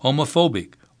 racist,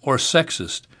 homophobic, or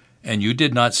sexist, and you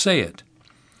did not say it.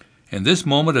 In this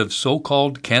moment of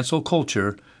so-called cancel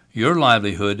culture, your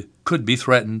livelihood could be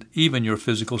threatened, even your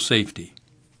physical safety.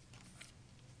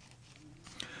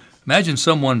 Imagine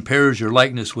someone pairs your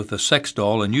likeness with a sex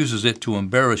doll and uses it to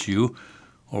embarrass you,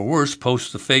 or worse,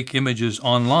 posts the fake images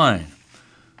online.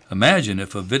 Imagine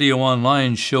if a video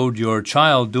online showed your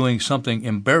child doing something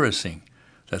embarrassing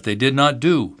that they did not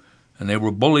do, and they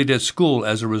were bullied at school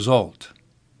as a result.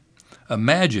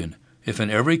 Imagine if in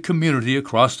every community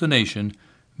across the nation,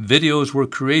 videos were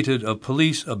created of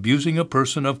police abusing a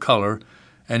person of color,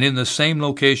 and in the same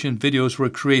location, videos were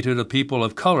created of people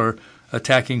of color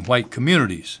attacking white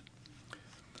communities.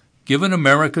 Given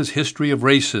America's history of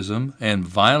racism and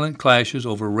violent clashes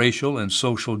over racial and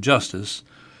social justice,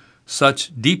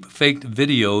 such deep-faked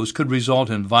videos could result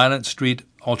in violent street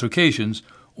altercations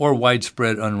or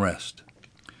widespread unrest.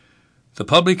 The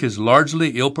public is largely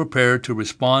ill-prepared to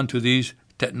respond to these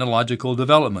technological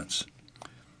developments.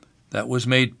 That was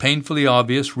made painfully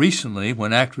obvious recently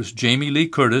when actress Jamie Lee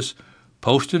Curtis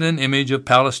posted an image of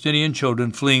Palestinian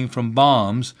children fleeing from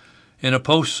bombs in a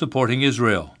post supporting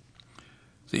Israel.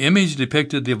 The image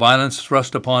depicted the violence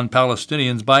thrust upon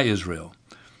Palestinians by Israel,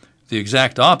 the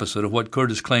exact opposite of what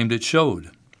Curtis claimed it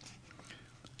showed.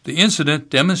 The incident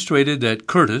demonstrated that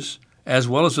Curtis, as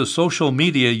well as the social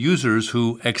media users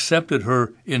who accepted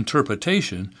her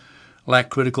interpretation, lack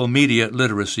critical media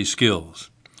literacy skills.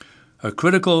 A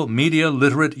critical media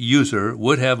literate user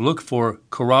would have looked for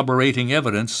corroborating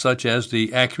evidence such as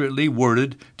the accurately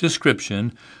worded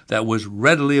description that was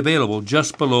readily available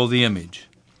just below the image.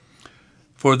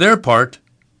 For their part,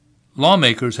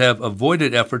 lawmakers have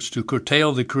avoided efforts to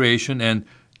curtail the creation and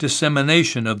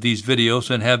dissemination of these videos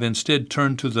and have instead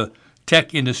turned to the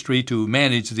tech industry to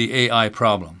manage the AI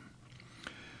problem.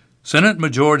 Senate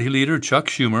Majority Leader Chuck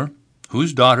Schumer,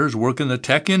 whose daughters work in the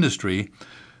tech industry,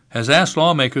 has asked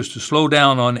lawmakers to slow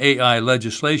down on AI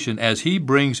legislation as he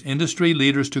brings industry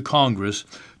leaders to Congress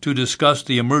to discuss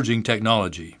the emerging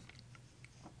technology.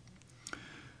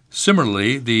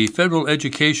 Similarly, the Federal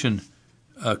Education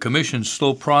Commission's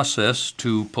slow process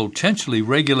to potentially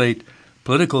regulate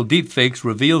political deepfakes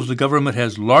reveals the government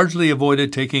has largely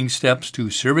avoided taking steps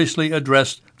to seriously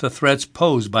address the threats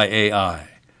posed by AI.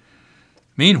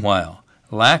 Meanwhile,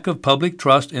 lack of public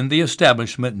trust in the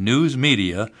establishment news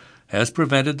media has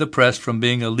prevented the press from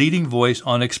being a leading voice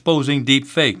on exposing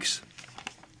deepfakes.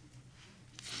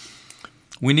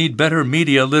 We need better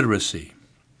media literacy.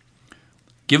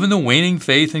 Given the waning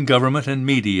faith in government and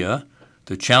media,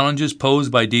 the challenges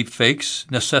posed by deepfakes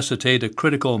necessitate a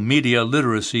critical media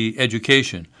literacy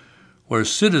education, where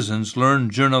citizens learn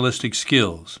journalistic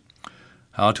skills,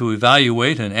 how to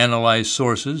evaluate and analyze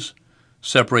sources,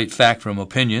 separate fact from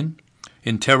opinion,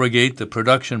 interrogate the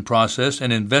production process,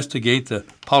 and investigate the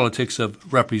politics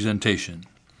of representation.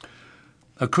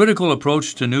 A critical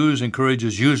approach to news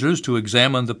encourages users to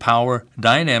examine the power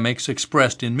dynamics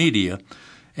expressed in media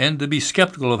and to be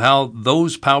skeptical of how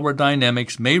those power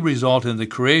dynamics may result in the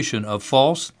creation of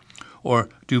false or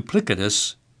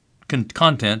duplicitous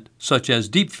content such as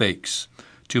deepfakes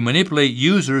to manipulate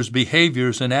users'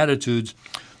 behaviors and attitudes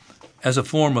as a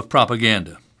form of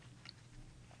propaganda.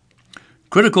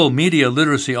 Critical media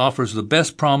literacy offers the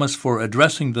best promise for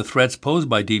addressing the threats posed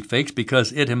by deepfakes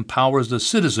because it empowers the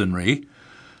citizenry,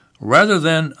 rather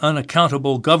than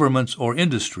unaccountable governments or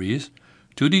industries,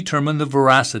 to determine the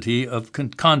veracity of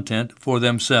content for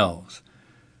themselves.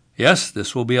 Yes,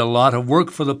 this will be a lot of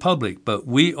work for the public, but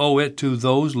we owe it to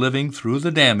those living through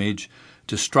the damage,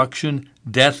 destruction,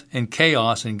 death, and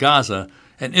chaos in Gaza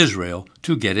and Israel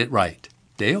to get it right.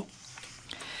 Dale?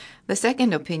 The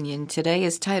second opinion today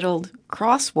is titled,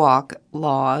 Crosswalk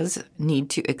Laws Need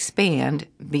to Expand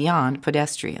Beyond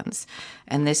Pedestrians,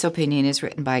 and this opinion is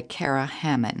written by Kara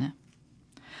Hammond.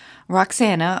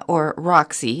 Roxana, or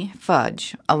Roxy,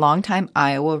 Fudge, a longtime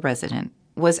Iowa resident,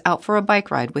 was out for a bike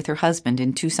ride with her husband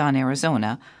in Tucson,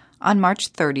 Arizona, on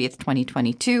March 30th,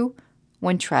 2022,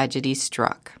 when tragedy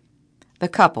struck. The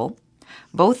couple,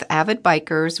 both avid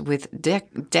bikers with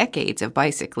decades of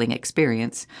bicycling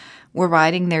experience, were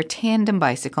riding their tandem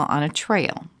bicycle on a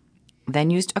trail, then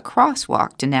used a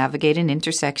crosswalk to navigate an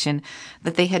intersection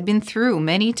that they had been through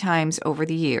many times over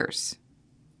the years,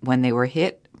 when they were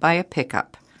hit by a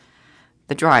pickup.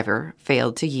 The driver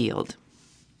failed to yield.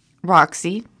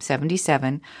 Roxy,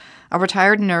 77, a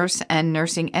retired nurse and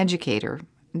nursing educator,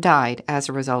 died as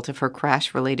a result of her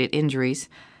crash-related injuries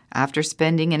after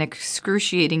spending an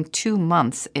excruciating 2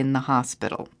 months in the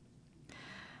hospital.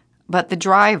 But the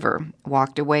driver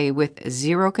walked away with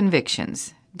 0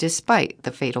 convictions despite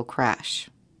the fatal crash.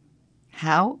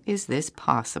 How is this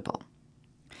possible?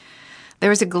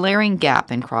 There is a glaring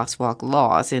gap in crosswalk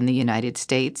laws in the United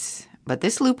States, but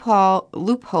this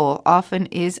loophole often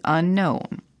is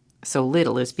unknown, so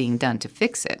little is being done to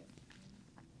fix it.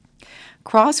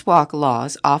 Crosswalk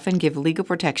laws often give legal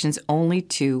protections only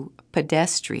to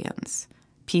pedestrians,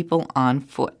 people on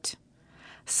foot.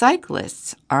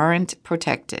 Cyclists aren't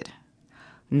protected,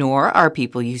 nor are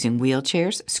people using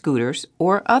wheelchairs, scooters,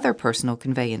 or other personal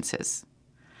conveyances.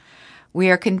 We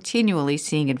are continually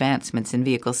seeing advancements in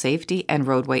vehicle safety and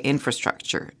roadway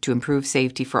infrastructure to improve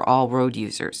safety for all road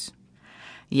users.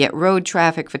 Yet road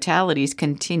traffic fatalities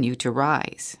continue to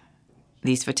rise.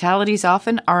 These fatalities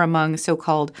often are among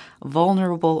so-called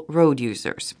vulnerable road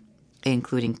users,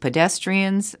 including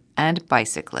pedestrians and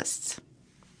bicyclists.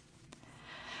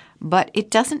 But it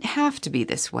doesn't have to be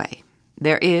this way.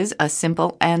 There is a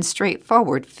simple and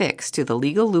straightforward fix to the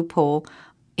legal loophole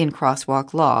in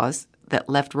crosswalk laws that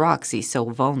left Roxy so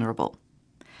vulnerable.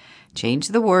 Change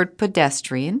the word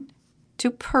pedestrian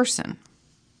to person.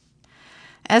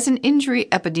 As an injury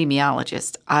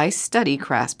epidemiologist, I study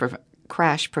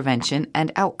crash prevention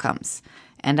and outcomes,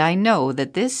 and I know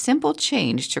that this simple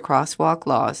change to crosswalk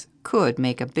laws could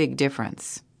make a big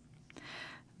difference.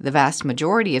 The vast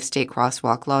majority of state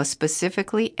crosswalk laws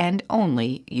specifically and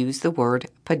only use the word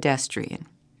pedestrian.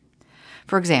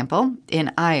 For example,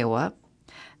 in Iowa,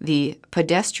 the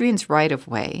Pedestrians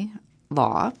Right-of-Way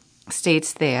law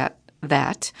states that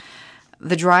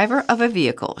the driver of a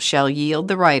vehicle shall yield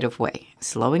the right-of-way,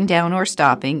 slowing down or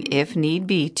stopping, if need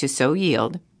be to so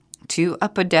yield, to a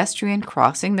pedestrian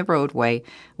crossing the roadway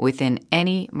within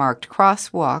any marked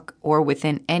crosswalk or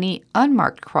within any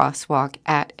unmarked crosswalk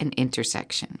at an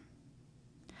intersection.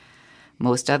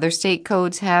 Most other state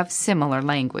codes have similar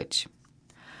language.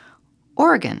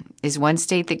 Oregon is one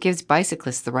state that gives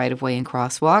bicyclists the right-of-way in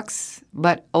crosswalks,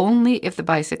 but only if the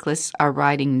bicyclists are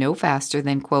riding no faster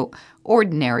than, quote,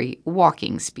 ordinary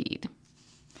walking speed.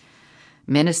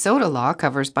 Minnesota law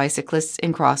covers bicyclists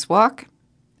in crosswalks,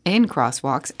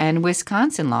 and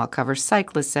Wisconsin law covers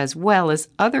cyclists as well as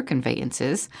other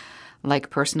conveyances like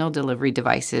personal delivery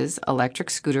devices, electric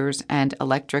scooters, and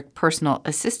electric personal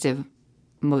assistive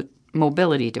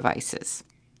mobility devices.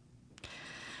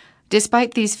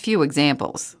 Despite these few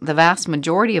examples, the vast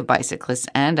majority of bicyclists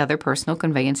and other personal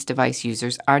conveyance device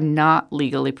users are not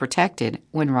legally protected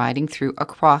when riding through a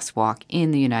crosswalk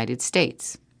in the United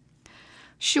States.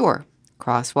 Sure,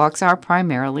 crosswalks are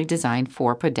primarily designed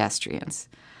for pedestrians,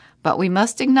 but we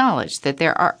must acknowledge that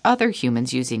there are other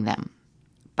humans using them.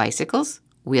 Bicycles,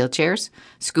 wheelchairs,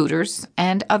 scooters,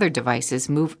 and other devices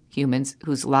move humans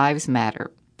whose lives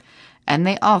matter, and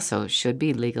they also should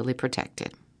be legally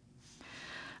protected.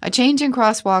 A change in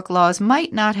crosswalk laws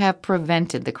might not have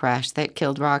prevented the crash that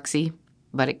killed Roxy,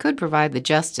 but it could provide the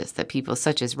justice that people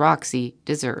such as Roxy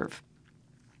deserve.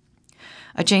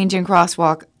 A change in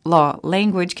crosswalk law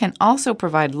language can also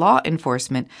provide law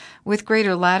enforcement with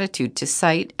greater latitude to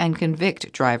cite and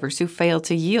convict drivers who fail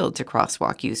to yield to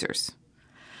crosswalk users.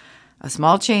 A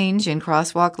small change in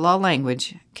crosswalk law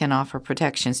language can offer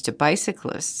protections to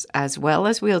bicyclists as well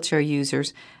as wheelchair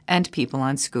users and people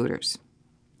on scooters.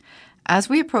 As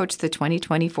we approach the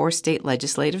 2024 state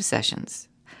legislative sessions,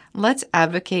 let's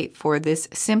advocate for this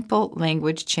simple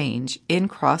language change in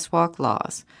crosswalk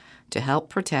laws to help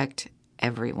protect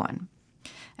everyone.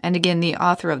 And again, the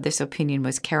author of this opinion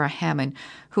was Kara Hammond,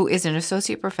 who is an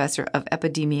associate professor of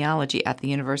epidemiology at the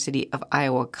University of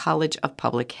Iowa College of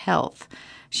Public Health.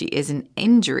 She is an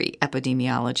injury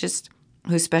epidemiologist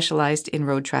who specialized in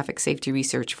road traffic safety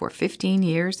research for 15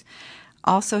 years.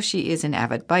 Also, she is an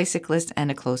avid bicyclist and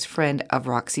a close friend of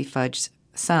Roxy Fudge's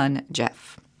son,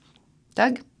 Jeff.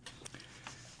 Doug?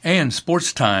 And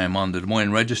sports time on the Des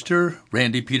Moines Register.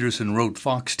 Randy Peterson wrote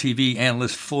Fox TV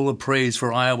analyst full of praise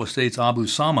for Iowa State's Abu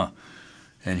Sama.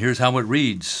 And here's how it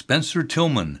reads. Spencer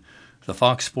Tillman, the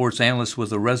Fox Sports analyst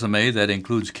with a resume that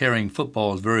includes carrying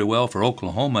footballs very well for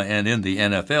Oklahoma and in the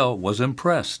NFL, was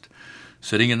impressed.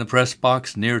 Sitting in the press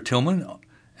box near Tillman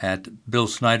at Bill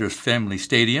Snyder's Family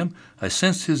Stadium, I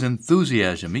sensed his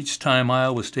enthusiasm each time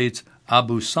Iowa State's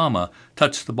Abu Sama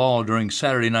touched the ball during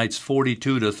Saturday night's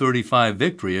 42-35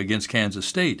 victory against Kansas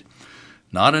State.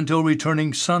 Not until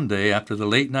returning Sunday after the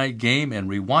late-night game and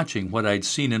rewatching what I'd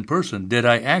seen in person did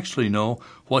I actually know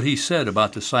what he said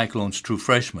about the Cyclones' true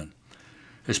freshman.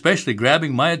 Especially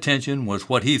grabbing my attention was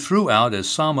what he threw out as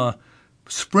Sama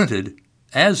sprinted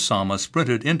as Sama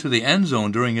sprinted into the end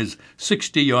zone during his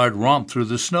 60-yard romp through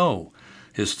the snow,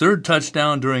 his third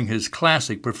touchdown during his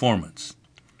classic performance.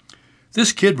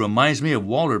 "This kid reminds me of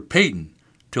Walter Payton,"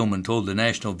 Tillman told the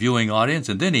national viewing audience,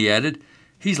 and then he added,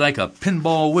 "He's like a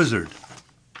pinball wizard."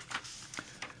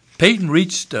 Payton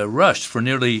rushed for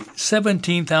nearly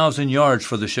 17,000 yards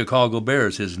for the Chicago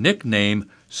Bears. His nickname,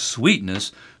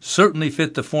 Sweetness, certainly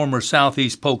fit the former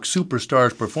Southeast Polk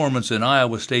superstar's performance in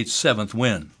Iowa State's 7th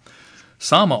win.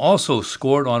 Sama also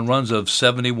scored on runs of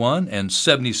 71 and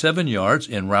 77 yards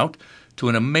en route to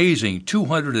an amazing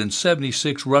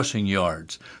 276 rushing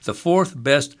yards, the fourth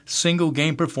best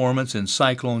single-game performance in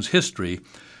Cyclones history.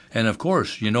 And of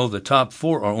course, the top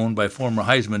 4 are owned by former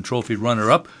Heisman Trophy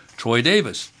runner-up Troy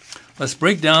Davis. Let's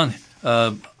break down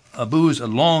Abu's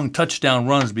long touchdown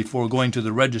runs before going to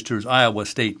the Register's Iowa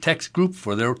State text group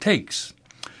for their takes.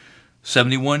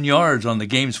 71 yards on the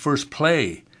game's first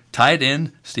play. Tight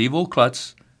end Steve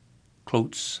Klotz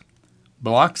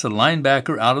blocks a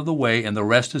linebacker out of the way, and the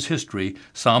rest is history.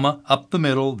 Sama up the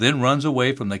middle, then runs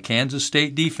away from the Kansas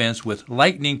State defense with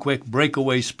lightning-quick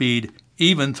breakaway speed,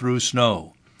 even through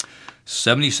snow.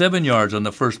 77 yards on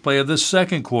the first play of the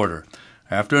second quarter.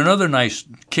 After another nice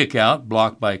kick-out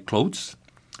blocked by Klotz,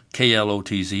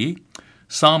 Klotz,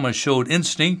 Sama showed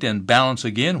instinct and balance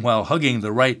again while hugging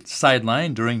the right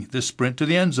sideline during this sprint to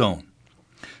the end zone.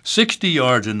 60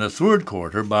 yards in the third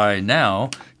quarter. By now,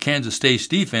 Kansas State's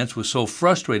defense was so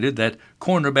frustrated that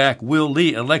cornerback Will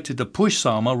Lee elected to push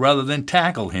Sama rather than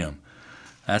tackle him.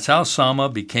 That's how Sama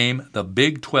became the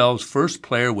Big 12's first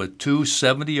player with 2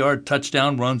 70-yard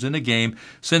touchdown runs in a game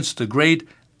since the great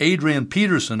Adrian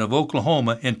Peterson of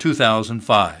Oklahoma in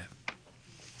 2005.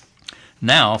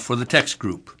 Now for the text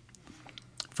group.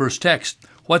 First text,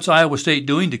 what's Iowa State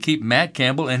doing to keep Matt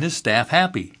Campbell and his staff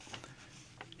happy?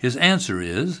 His answer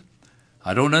is,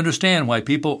 I don't understand why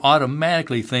people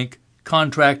automatically think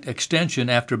contract extension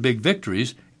after big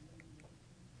victories.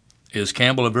 Is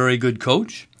Campbell a very good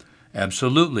coach?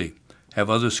 Absolutely. Have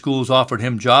other schools offered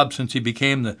him jobs since he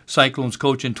became the Cyclones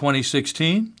coach in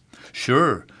 2016?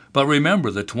 Sure. But remember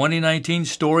the 2019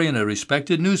 story in a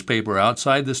respected newspaper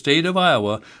outside the state of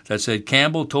Iowa that said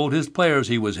Campbell told his players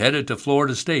he was headed to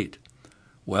Florida State.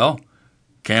 Well,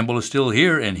 Campbell is still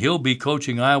here, and he'll be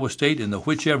coaching Iowa State in the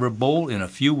whichever bowl in a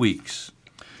few weeks.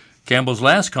 Campbell's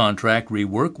last contract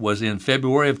rework was in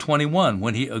February of 21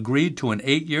 when he agreed to an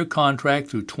 8-year contract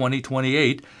through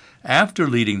 2028 after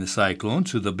leading the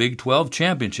Cyclones to the Big 12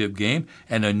 championship game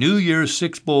and a New Year's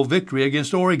Six Bowl victory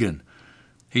against Oregon.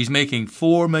 He's making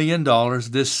 $4 million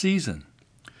this season.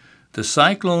 The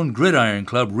Cyclone Gridiron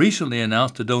Club recently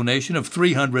announced a donation of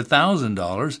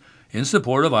 $300,000 in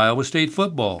support of Iowa State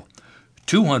football,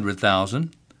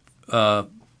 $200,000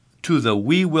 to the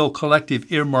We Will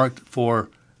Collective earmarked for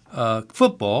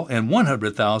football, and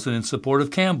 $100,000 in support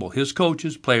of Campbell, his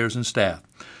coaches, players, and staff.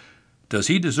 Does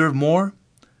he deserve more?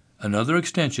 Another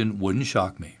extension wouldn't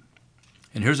shock me.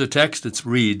 And here's a text that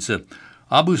reads,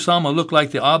 Abu Sama looked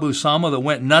like the Abu Sama that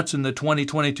went nuts in the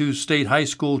 2022 state high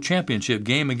school championship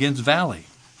game against Valley.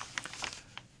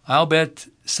 I'll bet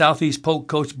Southeast Polk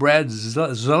coach Brad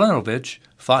Zelenovich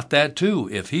thought that too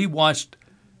if he watched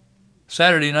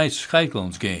Saturday night's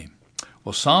Cyclones game.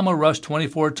 Well, Sama rushed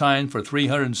 24 times for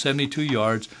 372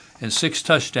 yards and 6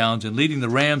 touchdowns in leading the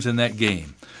Rams in that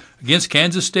game. Against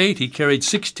Kansas State, he carried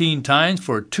 16 times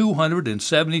for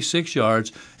 276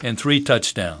 yards and 3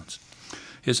 touchdowns.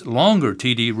 His longer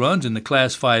TD runs in the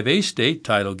Class 5A state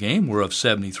title game were of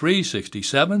 73,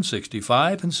 67,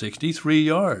 65, and 63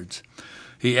 yards.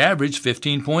 He averaged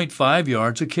 15.5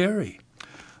 yards a carry.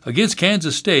 Against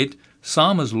Kansas State,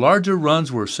 Sama's larger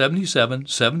runs were 77,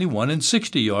 71, and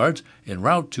 60 yards, en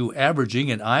route to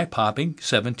averaging an eye-popping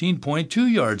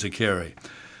 17.2 yards a carry.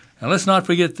 And let's not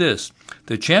forget this.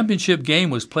 The championship game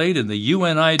was played in the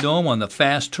UNI Dome on the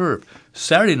fast turf.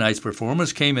 Saturday night's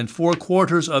performance came in 4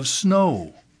 quarters of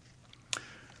snow.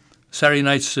 Saturday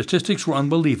night's statistics were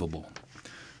unbelievable.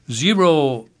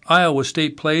 0 Iowa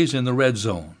State plays in the red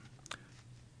zone.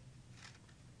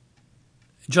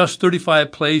 Just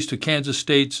 35 plays to Kansas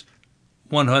State's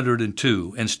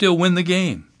 102, and still win the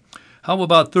game. How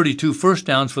about 32 first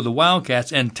downs for the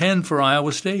Wildcats and 10 for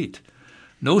Iowa State?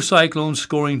 No Cyclones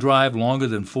scoring drive longer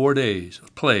than 4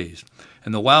 plays,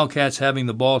 and the Wildcats having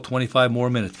the ball 25 more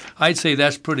minutes. I'd say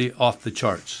that's pretty off the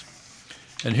charts.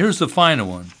 And here's the final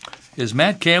one. Is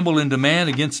Matt Campbell in demand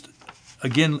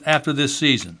again after this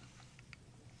season?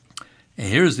 And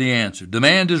here's the answer.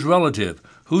 Demand is relative.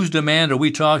 Whose demand are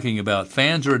we talking about?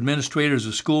 Fans or administrators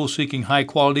of schools seeking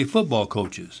high-quality football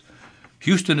coaches?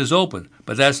 Houston is open,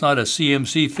 but that's not a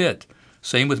CMC fit.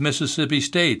 Same with Mississippi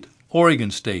State.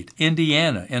 Oregon State,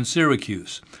 Indiana, and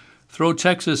Syracuse. Throw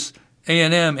Texas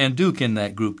A&M and Duke in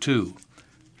that group too.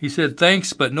 He said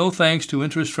thanks, but no thanks to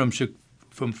interest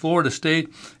from Florida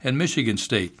State and Michigan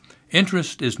State.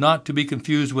 Interest is not to be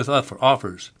confused with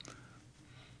offers.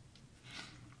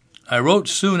 I wrote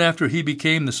soon after he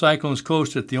became the Cyclones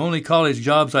coach that the only college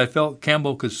jobs I felt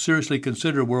Campbell could seriously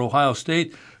consider were Ohio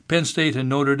State, Penn State, and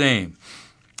Notre Dame.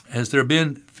 Has there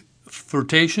been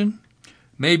flirtation?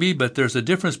 Maybe, but there's a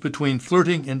difference between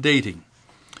flirting and dating.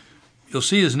 You'll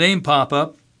see his name pop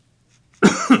up.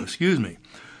 Excuse me.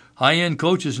 High-end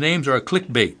coaches' names are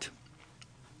clickbait.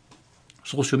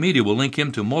 Social media will link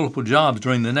him to multiple jobs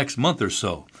during the next month or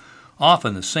so.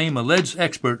 Often the same alleged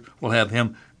expert will have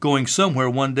him going somewhere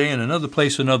one day and another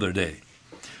place another day.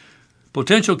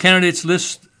 Potential candidate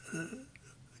lists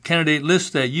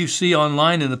that you see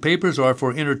online in the papers are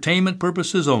for entertainment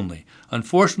purposes only.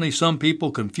 Unfortunately, some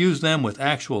people confuse them with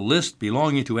actual lists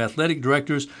belonging to athletic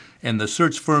directors and the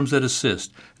search firms that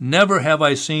assist. Never have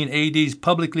I seen ADs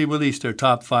publicly release their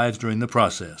top fives during the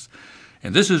process.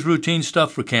 And this is routine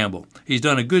stuff for Campbell. He's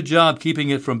done a good job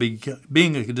keeping it from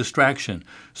being a distraction.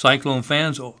 Cyclone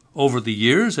fans over the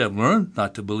years have learned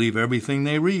not to believe everything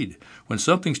they read. When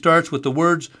something starts with the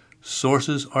words,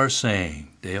 sources are saying.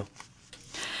 Dale?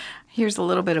 Here's a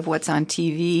little bit of what's on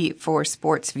TV for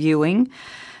sports viewing.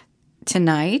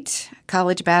 Tonight,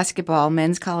 college basketball,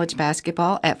 men's college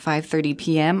basketball at 5:30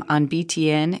 p.m. on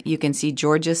BTN. You can see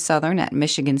Georgia Southern at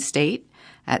Michigan State.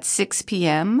 At 6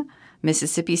 p.m.,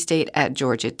 Mississippi State at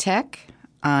Georgia Tech.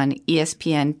 On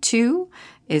ESPN2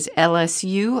 is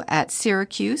LSU at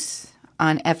Syracuse.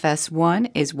 On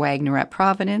FS1 is Wagner at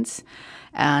Providence.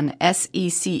 On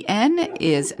SECN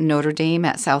is Notre Dame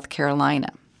at South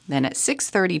Carolina. Then at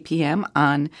 6:30 p.m.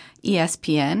 on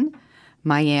ESPN,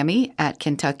 Miami at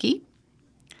Kentucky.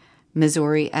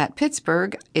 Missouri at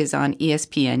Pittsburgh is on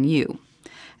ESPNU.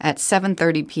 At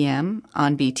 7:30 p.m.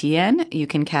 on BTN, you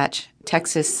can catch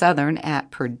Texas Southern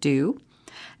at Purdue.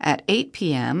 At 8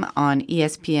 p.m. on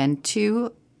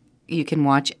ESPN2, you can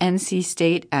watch NC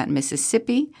State at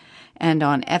Mississippi. And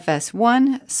on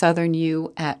FS1, Southern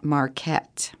U at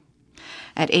Marquette.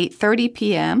 At 8:30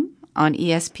 p.m. on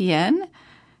ESPN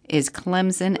is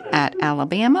Clemson at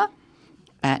Alabama.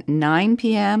 At 9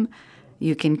 p.m.,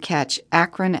 you can catch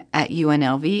Akron at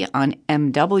UNLV on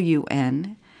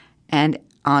MWN. And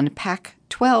on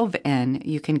Pac-12N,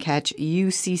 you can catch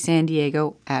UC San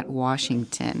Diego at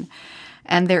Washington.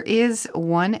 And there is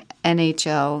one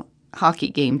NHL hockey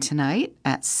game tonight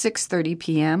at 6:30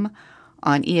 p.m.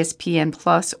 on ESPN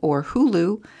Plus or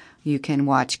Hulu. You can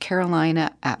watch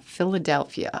Carolina at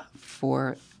Philadelphia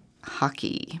for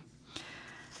hockey.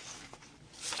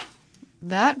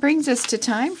 That brings us to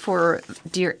time for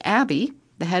Dear Abby.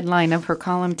 The headline of her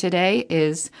column today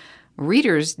is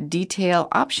Readers Detail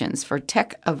Options for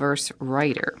Tech-Averse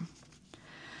Writer.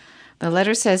 The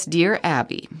letter says, Dear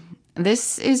Abby,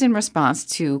 this is in response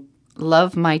to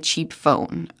Love My Cheap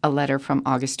Phone, a letter from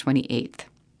August 28th.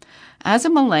 As a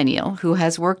millennial who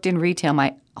has worked in retail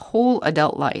my whole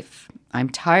adult life, I'm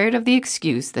tired of the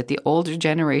excuse that the older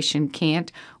generation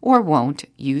can't or won't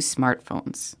use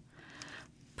smartphones.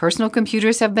 Personal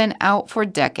computers have been out for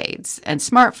decades, and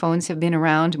smartphones have been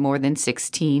around more than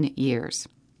 16 years.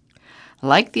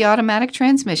 Like the automatic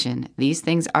transmission, these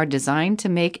things are designed to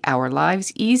make our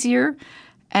lives easier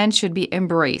and should be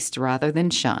embraced rather than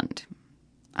shunned.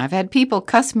 I've had people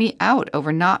cuss me out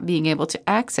over not being able to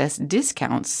access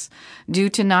discounts due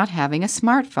to not having a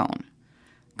smartphone,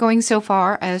 going so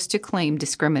far as to claim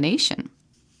discrimination.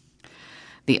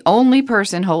 The only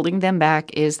person holding them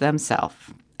back is themselves,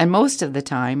 and most of the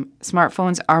time,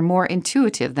 smartphones are more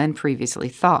intuitive than previously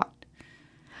thought.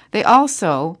 They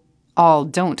also all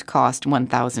don't cost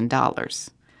 $1,000.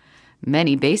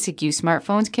 Many basic use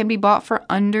smartphones can be bought for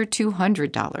under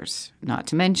 $200, not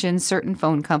to mention certain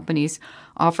phone companies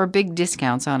offer big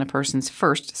discounts on a person's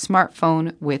first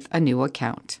smartphone with a new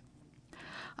account.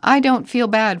 I don't feel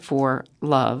bad for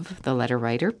Love, the letter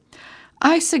writer.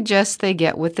 I suggest they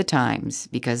get with the times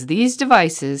because these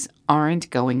devices aren't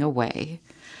going away.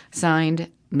 Signed,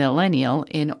 Millennial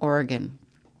in Oregon.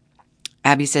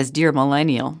 Abby says, Dear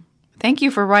Millennial, thank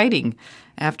you for writing.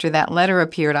 After that letter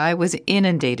appeared, I was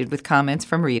inundated with comments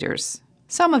from readers.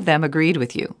 Some of them agreed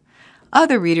with you.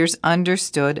 Other readers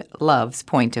understood Love's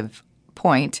point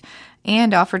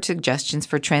and offered suggestions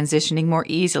for transitioning more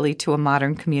easily to a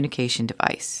modern communication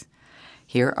device.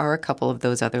 Here are a couple of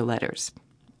those other letters.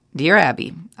 Dear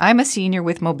Abby, I'm a senior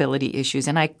with mobility issues,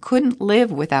 and I couldn't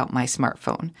live without my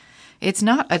smartphone. It's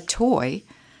not a toy.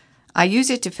 I use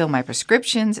it to fill my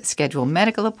prescriptions, schedule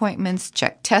medical appointments,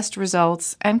 check test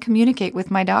results, and communicate with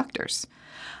my doctors.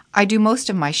 I do most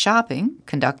of my shopping,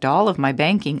 conduct all of my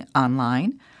banking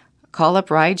online, call up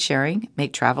ride-sharing,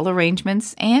 make travel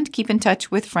arrangements, and keep in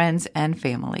touch with friends and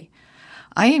family.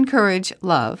 I encourage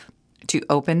Love to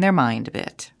open their mind a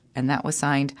bit." And that was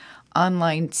signed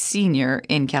Online Senior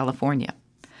in California.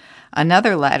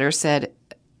 Another letter said,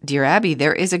 "Dear Abby,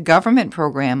 there is a government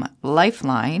program,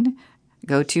 Lifeline,"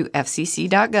 go to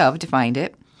fcc.gov to find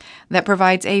it, "that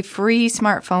provides a free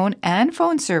smartphone and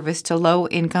phone service to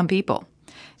low-income people.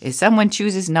 If someone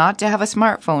chooses not to have a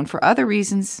smartphone for other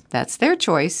reasons, that's their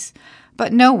choice,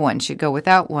 but no one should go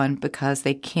without one because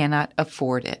they cannot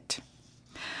afford it."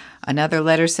 Another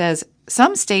letter says,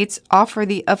 "Some states offer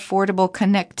the Affordable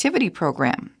Connectivity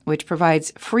Program, which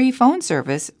provides free phone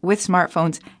service with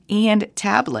smartphones and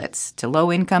tablets to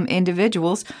low-income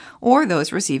individuals or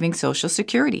those receiving Social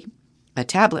Security. A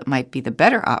tablet might be the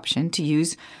better option to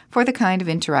use for the kind of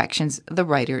interactions the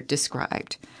writer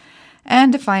described."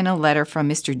 And a final letter from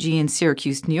Mr. G in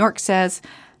Syracuse, New York says,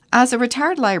 "As a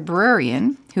retired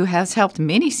librarian who has helped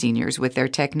many seniors with their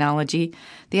technology,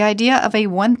 the idea of a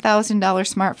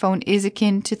 $1,000 smartphone is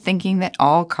akin to thinking that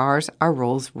all cars are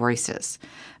Rolls Royces.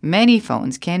 Many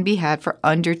phones can be had for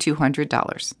under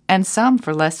 $200 and some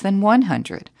for less than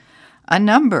 $100. A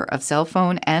number of cell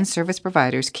phone and service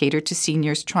providers cater to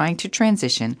seniors trying to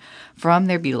transition from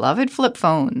their beloved flip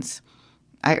phones.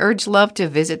 I urge Love to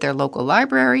visit their local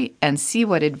library and see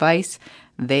what advice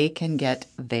they can get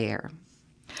there."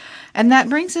 And that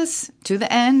brings us to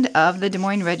the end of the Des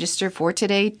Moines Register for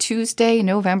today, Tuesday,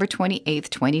 November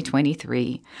 28th,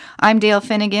 2023. I'm Dale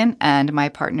Finnegan, and my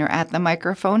partner at the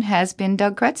microphone has been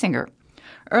Doug Kretzinger.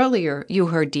 Earlier, you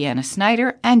heard Deanna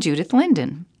Snyder and Judith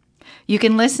Linden. You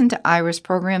can listen to Iris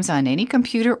programs on any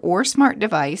computer or smart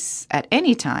device at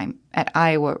any time at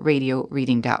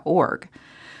iowaradioreading.org.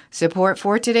 Support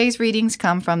for today's readings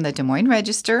come from the Des Moines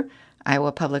Register,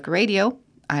 Iowa Public Radio,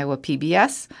 Iowa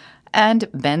PBS, and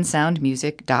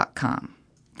bensoundmusic.com.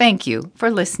 Thank you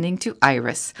for listening to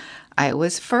Iris,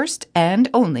 Iowa's first and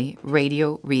only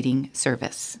radio reading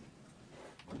service.